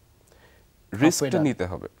যায়। রিস্কটা নিতে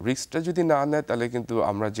হবে, রিস্কটা যদি না নেয় তাহলে কিন্তু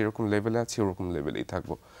আমরা যেরকম লেভেলে আছি ওরকম লেভেলেই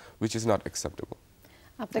থাকবো, which is not acceptable.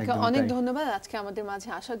 আপনাকে অনেক ধন্যবাদ আজকে আমাদের মাঝে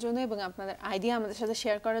আসার জন্য এবং আপনাদের আইডিয়া আমাদের সাথে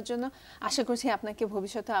শেয়ার করার জন্য। আশা করছি আপনাকে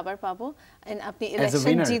ভবিষ্যতে আবার পাবো, আপনি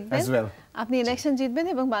ইলেকশন জিতবেন,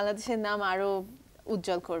 এবং বাংলাদেশের নাম আরো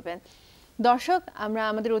উজ্জ্বল করবেন। দর্শক, আমরা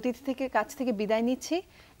আমাদের অতিথি কাছ থেকে বিদায় নিচ্ছি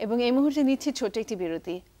এবং এই মুহূর্তে নিচ্ছি ছোট একটি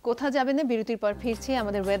বিরতি। কোথাও যাবে না, বিরতির পর ফিরছি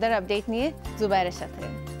আমাদের ওয়েদার আপডেট নিয়ে জুবায়েরের সাথে।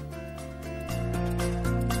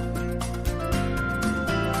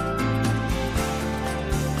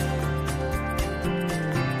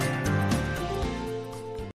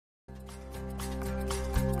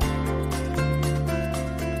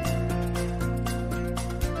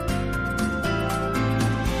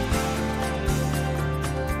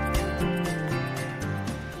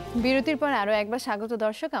 বিরতির পর আরও একবার স্বাগত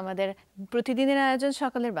দর্শক আমাদের প্রতিদিনের আয়োজন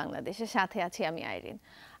সকালের বাংলাদেশের সাথে আছি আমি আইরিন।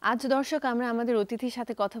 আজ দর্শক আমরা আমাদের অতিথির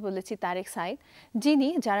সাথে কথা বলেছি তারেক সাইদ, যিনি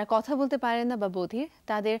যারা কথা বলতে পারেন না বা বধির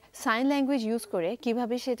তাদের সাইন ল্যাঙ্গুয়েজ ইউজ করে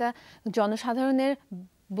কিভাবে সেটা জনসাধারণের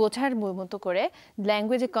বোঝার মতো করে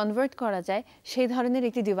ল্যাঙ্গুয়েজে কনভার্ট করা যায় সেই ধরনের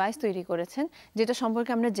একটি ডিভাইস তৈরি করেছেন, যেটা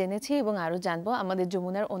সম্পর্কে আমরা জেনেছি এবং আরও জানবো আমাদের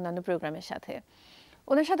যমুনার অন্যান্য প্রোগ্রামের সাথে।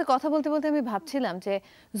 ওনার সাথে কথা বলতে বলতে আমি ভাবছিলাম যে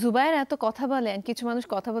জুবায়ের এত কথা বলেন, কিছু মানুষ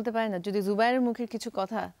কথা বলতে পারে না, যদি জুবায়েরের মুখের কিছু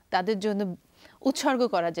কথা তাদের জন্য উৎসর্গ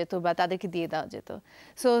করা যেত বা তাদেরকে দিয়ে দেওয়া যেত।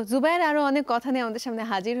 সো জুবায়ের আরো অনেক কথা নিয়ে আমাদের সামনে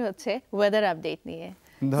হাজির হচ্ছে ওয়েদার আপডেট নিয়ে।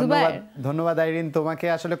 ধন্যবাদ আইরিন তোমাকে।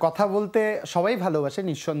 আসলে কথা বলতে সবাই ভালোবাসে,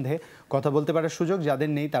 নিঃসন্দেহে কথা বলতে পারার সুযোগ যাদের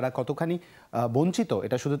নেই তারা কতখানি বঞ্চিত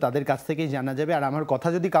এটা শুধু তাদের কাছ থেকেই জানা যাবে। আর আমার কথা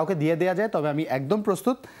যদি কাউকে দিয়ে দেওয়া যায় তবে আমি একদম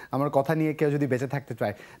প্রস্তুত আমার কথা নিয়ে কেউ যদি বেঁচে থাকতে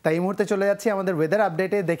চায়। তাই এই মুহূর্তে চলে যাচ্ছি আমাদের ওয়েদার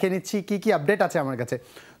আপডেটে, দেখে নিচ্ছি কি কি আপডেট আছে আমার কাছে।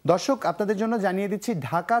 দর্শক আপনাদের জন্য জানিয়ে দিচ্ছি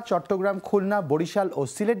ঢাকা, চট্টগ্রাম, খুলনা, বরিশাল ও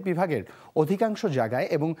সিলেট বিভাগের অধিকাংশ জায়গায়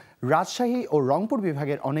এবং রাজশাহী ও রংপুর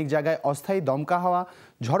বিভাগের অনেক জায়গায় অস্থায়ী দমকা হাওয়া,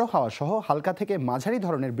 ঝড়ো হাওয়া সহ হালকা থেকে মাঝারি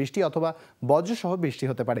ধরনের বৃষ্টি অথবা বজ্রসহ বৃষ্টি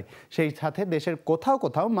হতে পারে। সেই সাথে দেশের কোথাও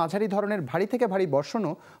কোথাও মাঝারি ধরনের ভারী থেকে ভারী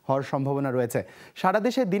বর্ষণও হওয়ার সম্ভাবনা রয়েছে। সারা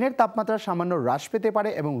দেশে দিনের তাপমাত্রা সামান্য হ্রাস পেতে পারে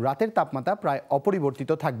এবং রাতের তাপমাত্রা প্রায়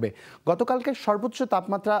অপরিবর্তিত থাকবে। গতকালকে সর্বোচ্চ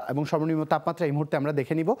তাপমাত্রা এবং সর্বনিম্ন তাপমাত্রা এই মুহূর্তে আমরা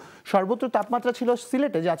দেখে নিব। সর্বোচ্চ তাপমাত্রা ছিল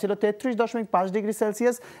সিলেটে, যা ছিল 33.5 ডিগ্রি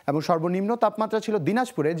সেলসিয়াস এবং সর্বনিম্ন তাপমাত্রা ছিল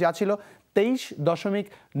দিনাজপুরে, যা ছিল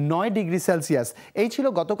 23.9 ডিগ্রি সেলসিয়াস। এই ছিল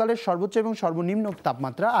গতকালের সর্বোচ্চ এবং সর্বনিম্ন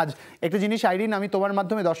তাপমাত্রা। আজ একটা জিনিস আইরিন আমি তোমার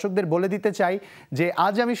মাধ্যমে দর্শকদের বলে দিতে চাই যে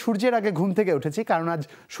আজ আমি সূর্যের আগে ঘুম থেকে উঠেছি, কারণ আজ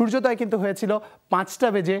সূর্যোদয় কিন্তু হয়েছিল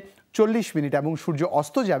 5:40 এবং সূর্য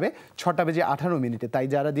অস্ত যাবে 6:18। তাই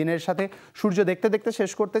যারা দিনের সাথে সূর্য দেখতে দেখতে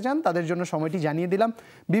শেষ করতে চান তাদের জন্য সময়টি জানিয়ে দিলাম।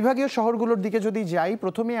 বিভাগীয় শহরগুলোর দিকে যদি যাই,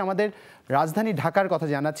 প্রথমেই আমাদের রাজধানী ঢাকার কথা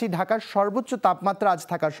জানাচ্ছি। ঢাকার সর্বোচ্চ তাপমাত্রা আজ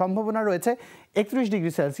থাকার সম্ভাবনা রয়েছে 31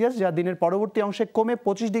 ডিগ্রি সেলসিয়াস, যা দিনের পরবর্তী অংশে কমে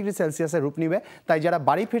 25 ডিগ্রি সেলসিয়াসের রূপ নিবে। তাই যারা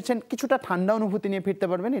বাড়ি ফিরছেন কিছুটা ঠান্ডা অনুভূতি নিয়ে ফিরতে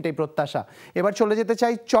পারবেন, এটাই প্রত্যাশা। এবার চলে যেতে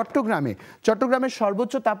চাই চট্টগ্রামে। চট্টগ্রামের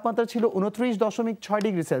সর্বোচ্চ তাপমাত্রা ছিল 29.6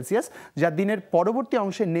 ডিগ্রি সেলসিয়াস, যা দিনের পরবর্তী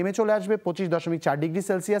অংশে নেমে চলে আসবে 25.4 ডিগ্রি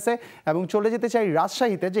সেলসিয়াসে। এবং চলে যেতে চাই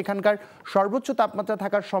রাজশাহীতে, যেখানকার সর্বোচ্চ তাপমাত্রা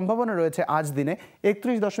থাকার সম্ভাবনা রয়েছে আজ দিনে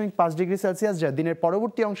 31.5 ডিগ্রি সেলসিয়াস, যা দিনের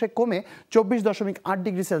পরবর্তী অংশে কমে 24.8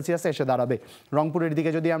 ডিগ্রি সেলসিয়াসে এসে দাঁড়াবে। রংপুরের দিকে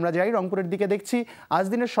যদি আমরা যাই, রংপুরের দিকে দেখছি আজ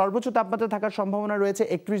দিনের সর্বোচ্চ তাপমাত্রা থাকার সম্ভাবনা রয়েছে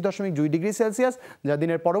 31.2 ডিগ্রি সেলসিয়াস, যা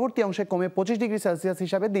দিনের পরবর্তী অংশে কমে 25 ডিগ্রি সেলসিয়াস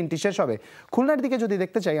হিসাবে দিনটি শেষ হবে। খুলনার দিকে যদি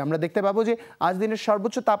দেখতে চাই, আমরা দেখতে পাবো যে আজ দিনের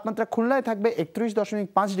সর্বোচ্চ তাপমাত্রা খুলনায় থাকবে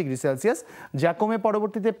 31.5 ডিগ্রি সেলসিয়াস, যা কমে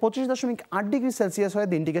পরবর্তীতে 25.8 ডিগ্রি সেলসিয়াস হয়ে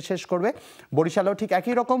দিনটিকে শেষ করবে। বরিশালেও ঠিক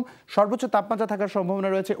একই রকম সর্বোচ্চ তাপমাত্রা থাকার সম্ভাবনা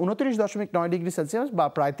রয়েছে 29.9 ডিগ্রি সেলসিয়াস বা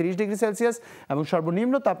প্রায় 30 ডিগ্রি সেলসিয়াস এবং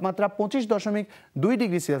সর্বনিম্ন তাপমাত্রা 25.2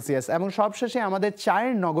 ডিগ্রি সেলসিয়াস। এবং সবশেষে আমাদের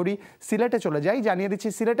চায়ের নগরী সিলেটে চলে যাই, জানিয়ে দিচ্ছি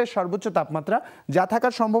সিলেটের সর্বোচ্চ তাপমাত্রা যা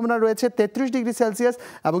থাকার সম্ভাবনা রয়েছে 33 ডিগ্রি সেলসিয়াস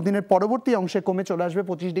এবং দিনের পরবর্তী অংশে কমে চলে আসবে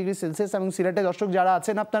 25 ডিগ্রি সেলসিয়াস। এবং সিলেটে দর্শক যারা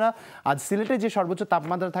আছেন আপনারা, আজ সিলেটে যে সর্বোচ্চ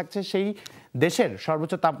তাপমাত্রা থাকছে সেই দেশের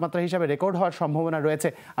সর্বোচ্চ তাপমাত্রা হিসাবে রেকর্ড হওয়ার সম্ভাবনা রয়েছে।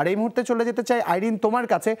 আর এই মুহূর্তে চলে যেতে চাই আইরিন তোমার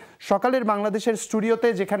কাছে, সকালের বাংলাদেশের স্টুডিওতে,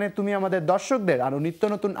 যেখানে তুমি আমাদের দর্শকদের আরো নিত্য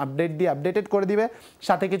নতুন আপডেট দিয়ে আপডেটেড করে দিবে।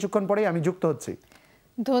 সাথে কিছুক্ষণ পরেই আমি যুক্ত হচ্ছি।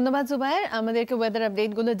 ধন্যবাদ জুবায়ের আমাদেরকে ওয়েদার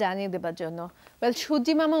আপডেটগুলো জানিয়ে দেওয়ার জন্য।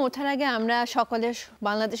 সূর্যি মামা ওঠার আগে আমরা সকলের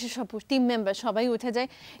বাংলাদেশের সব টিম মেম্বার সবাই উঠে যাই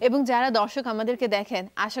এবং যারা দর্শক আমাদেরকে দেখেন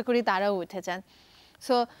আশা করি তারাও উঠে যান।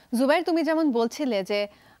 সো জুবায়ের, তুমি যেমন বলছিলে যে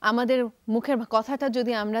আমাদের মুখের কথাটা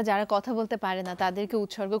যদি আমরা যারা কথা বলতে পারে না তাদেরকে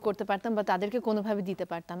উৎসর্গ করতে পারতাম বা তাদেরকে কোনোভাবে দিতে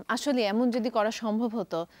পারতাম, আসলে এমন যদি করা সম্ভব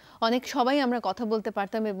হতো অনেক সবাই আমরা কথা বলতে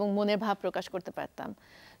পারতাম এবং মনের ভাব প্রকাশ করতে পারতাম।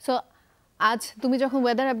 সো আজ তুমি যখন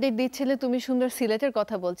ওয়েদার আপডেট দিচ্ছিলে তুমি সুন্দর সিলেটের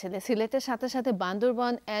কথা বলছিলে, সিলেটের সাথে সাথে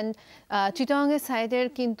বান্দরবান অ্যান্ড চিটাগংয়ের সাইডের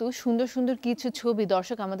কিন্তু সুন্দর সুন্দর কিছু ছবি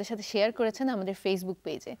দর্শক আমাদের সাথে শেয়ার করেছেন আমাদের ফেসবুক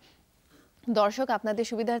পেজে। দর্শক আপনাদের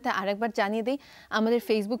সুবিধার্থে আরেকবার জানিয়ে দিই আমাদের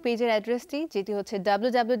ফেসবুক পেজের অ্যাড্রেসটি, যেটি হচ্ছে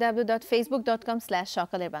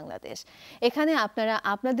www.facebook.com/সকালের-বাংলাদেশ। এখানে আপনারা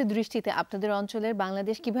আপনাদের দৃষ্টিতে আপনাদের অঞ্চলের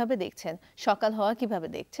বাংলাদেশ কিভাবে দেখছেন, সকাল হওয়া কিভাবে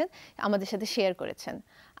দেখছেন আমাদের সাথে শেয়ার করেছেন।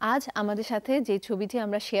 আজ আমাদের সাথে যে ছবিটি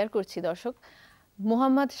আমরা শেয়ার করছি দর্শক,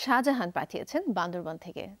 মোহাম্মদ শাহজাহান পাঠিয়েছেন বান্দরবান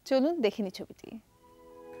থেকে। চলুন দেখে নিই ছবিটি।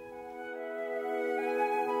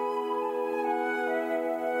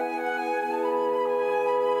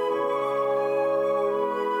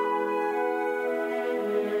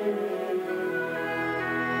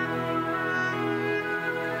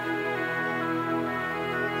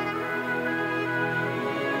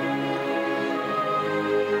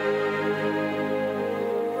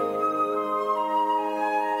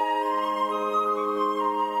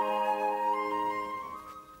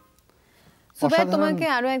 সুবাই, তোমাকে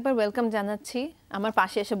আরো একবার ওয়েলকাম জানাচ্ছি আমার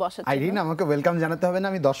পাশে এসে বসার জন্য। আইরিন, আমাকে ওয়েলকাম জানাতে হবে না,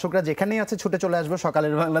 আমি দর্শকরা যেখানেই আছে ছুটে চলে আসবো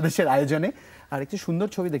সকালের বাংলাদেশের আয়োজনে। আর একটি সুন্দর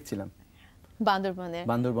ছবি দেখছিলাম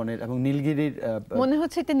বান্দরবনের এবং নীলগিরির, মনে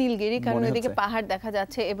হচ্ছে এটা নীলগিরি, কারণ এদিকে পাহাড় দেখা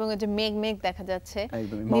যাচ্ছে এবং ওই যে মেঘ মেঘ দেখা যাচ্ছে।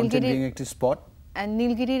 নীলগিরির একটি স্পট,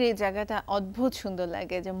 নীলগিরির এই জায়গাটা অদ্ভুত সুন্দর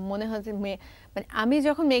লাগে, যে মনে হয় যে মানে আমি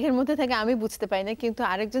যখন মেঘের মধ্যে থাকি আমি বুঝতে পারি না, কিন্তু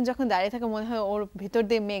আরেকজন যখন দাঁড়িয়ে থাকে মনে হয় ওর ভিতর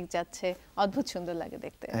দিয়ে মেঘ যাচ্ছে, অদ্ভুত সুন্দর লাগে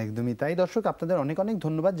দেখতে। একদমই তাই। দর্শক, আপনাদের অনেক অনেক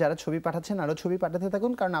ধন্যবাদ যারা ছবি পাঠাচ্ছেন, আরো ছবি পাঠাতে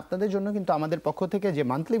থাকুন, কারণ আপনাদের জন্য কিন্তু আমাদের পক্ষ থেকে যে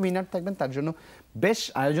মান্থলি উইনার থাকবেন তার জন্য বেশ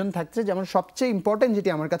আয়োজন থাকছে। যেমন সবচেয়ে ইম্পর্টেন্ট যেটি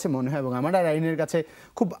আমার কাছে মনে হয় এবং আমার আর আইনের কাছে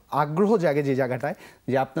খুব আগ্রহ জাগে যে জায়গাটায়,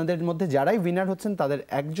 যে আপনাদের মধ্যে যারাই উইনার হচ্ছেন তাদের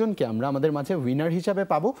একজনকে আমরা আমাদের মাঝে উইনার হিসাবে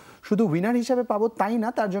পাবো। শুধু উইনার হিসাবে পাবো তাই না,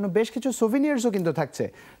 তার জন্য বেশ কিছু সোভিনিয়ার্সও কিন্তু থাকছে।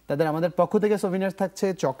 তাদের আমাদের পক্ষ থেকে সোভিনিয়ার্স থাকছে,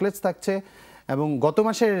 চকলেটস থাকছে, এবং গত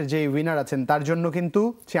মাসের যে উইনার আছেন তার জন্য কিন্তু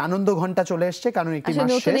সে আনন্দ ঘন্টা চলে এসেছে, কারণ একটি মাস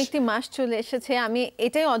শেষ, নতুন একটি মাস চলে এসেছে। আমি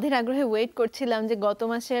এটাই অধীর আগ্রহে ওয়েট করছিলাম যে গত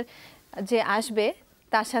মাসের যে আসবে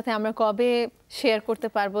তার সাথে আমরা কবে শেয়ার করতে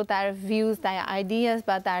পারবো তার ভিউজ, তার আইডিয়াস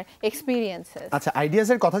বা তার এক্সপেরিয়েন্সেস। আচ্ছা,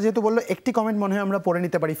 আইডিয়াসের কথা যেহেতু বললো, একটি কমেন্ট মনে হয় আমরা পড়ে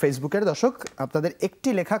নিতে পারি ফেসবুকের। দর্শক, আপনাদের একটি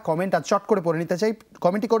লেখা কমেন্ট আজ চট করে পড়ে নিতে চাই।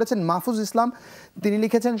 কমেন্টটি করেছেন মাহফুজ ইসলাম। তিনি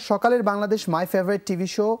লিখেছেন, সকালের Bangladesh my favourite TV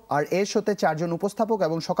show, আর এই শোতে 4 জন উপস্থাপক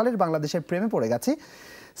এবং সকালের বাংলাদেশের প্রেমে পড়ে গেছি।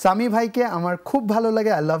 সামি ভাইকে আমার খুব ভালো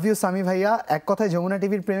লাগে, আই লাভ ইউ সামি ভাইয়া। এক কথায় যমুনা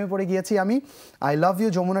টিভির প্রেমে পড়ে গিয়েছি আমি। I love you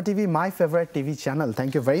Jamuna TV, my favourite TV channel.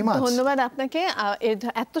 Thank you very much. ধন্যবাদ আপনাকে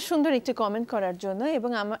এত সুন্দর একটি কমেন্ট করার জন্য, এবং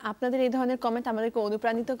আপনাদের এই ধরনের কমেন্ট আমাদেরকে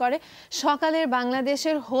অনুপ্রাণিত করে। সকালের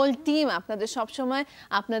বাংলাদেশের হোল টিম আপনাদের সবসময়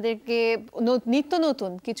আপনাদেরকে নিত্য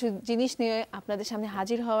নতুন কিছু জিনিস নিয়ে আপনাদের সামনে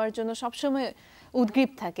হাজির হওয়ার জন্য সবসময়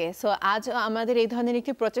উদ্গ্রীব থাকে। সো আজ আমাদের এই ধরনের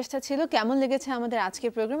একটি প্রচেষ্টা ছিল। কেমন লেগেছে আমাদের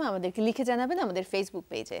আজকের প্রোগ্রাম আমাদেরকে লিখে জানাবেন আমাদের ফেসবুক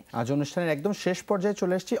পেজে। আজ অনুষ্ঠানের একদম শেষ পর্যায়ে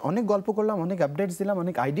চলে এসেছি। অনেক গল্প করলাম, অনেক আপডেটস দিলাম,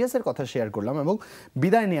 অনেক আইডিয়াসের কথা শেয়ার করলাম, এবং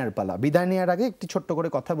বিদায় নেওয়ার পালা। বিদায় নেওয়ার আগে একটি ছোট্ট করে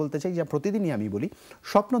কথা বলতে চাই, যা প্রতিদিনই আমি বলি,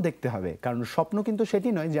 স্বপ্ন দেখতে হবে। কারণ স্বপ্ন কিন্তু সেটি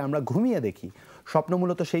নয় যে আমরা ঘুমিয়ে দেখি। স্বপ্ন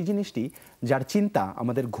মূলত সেই জিনিসটি যার চিন্তা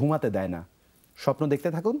আমাদের ঘুমাতে দেয় না। স্বপ্ন দেখতে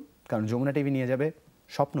থাকুন, কারণ যমুনা টিভি নিয়ে যাবে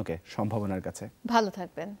স্বপ্নকে সম্ভাবনার কাছে। ভালো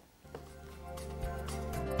থাকবেন।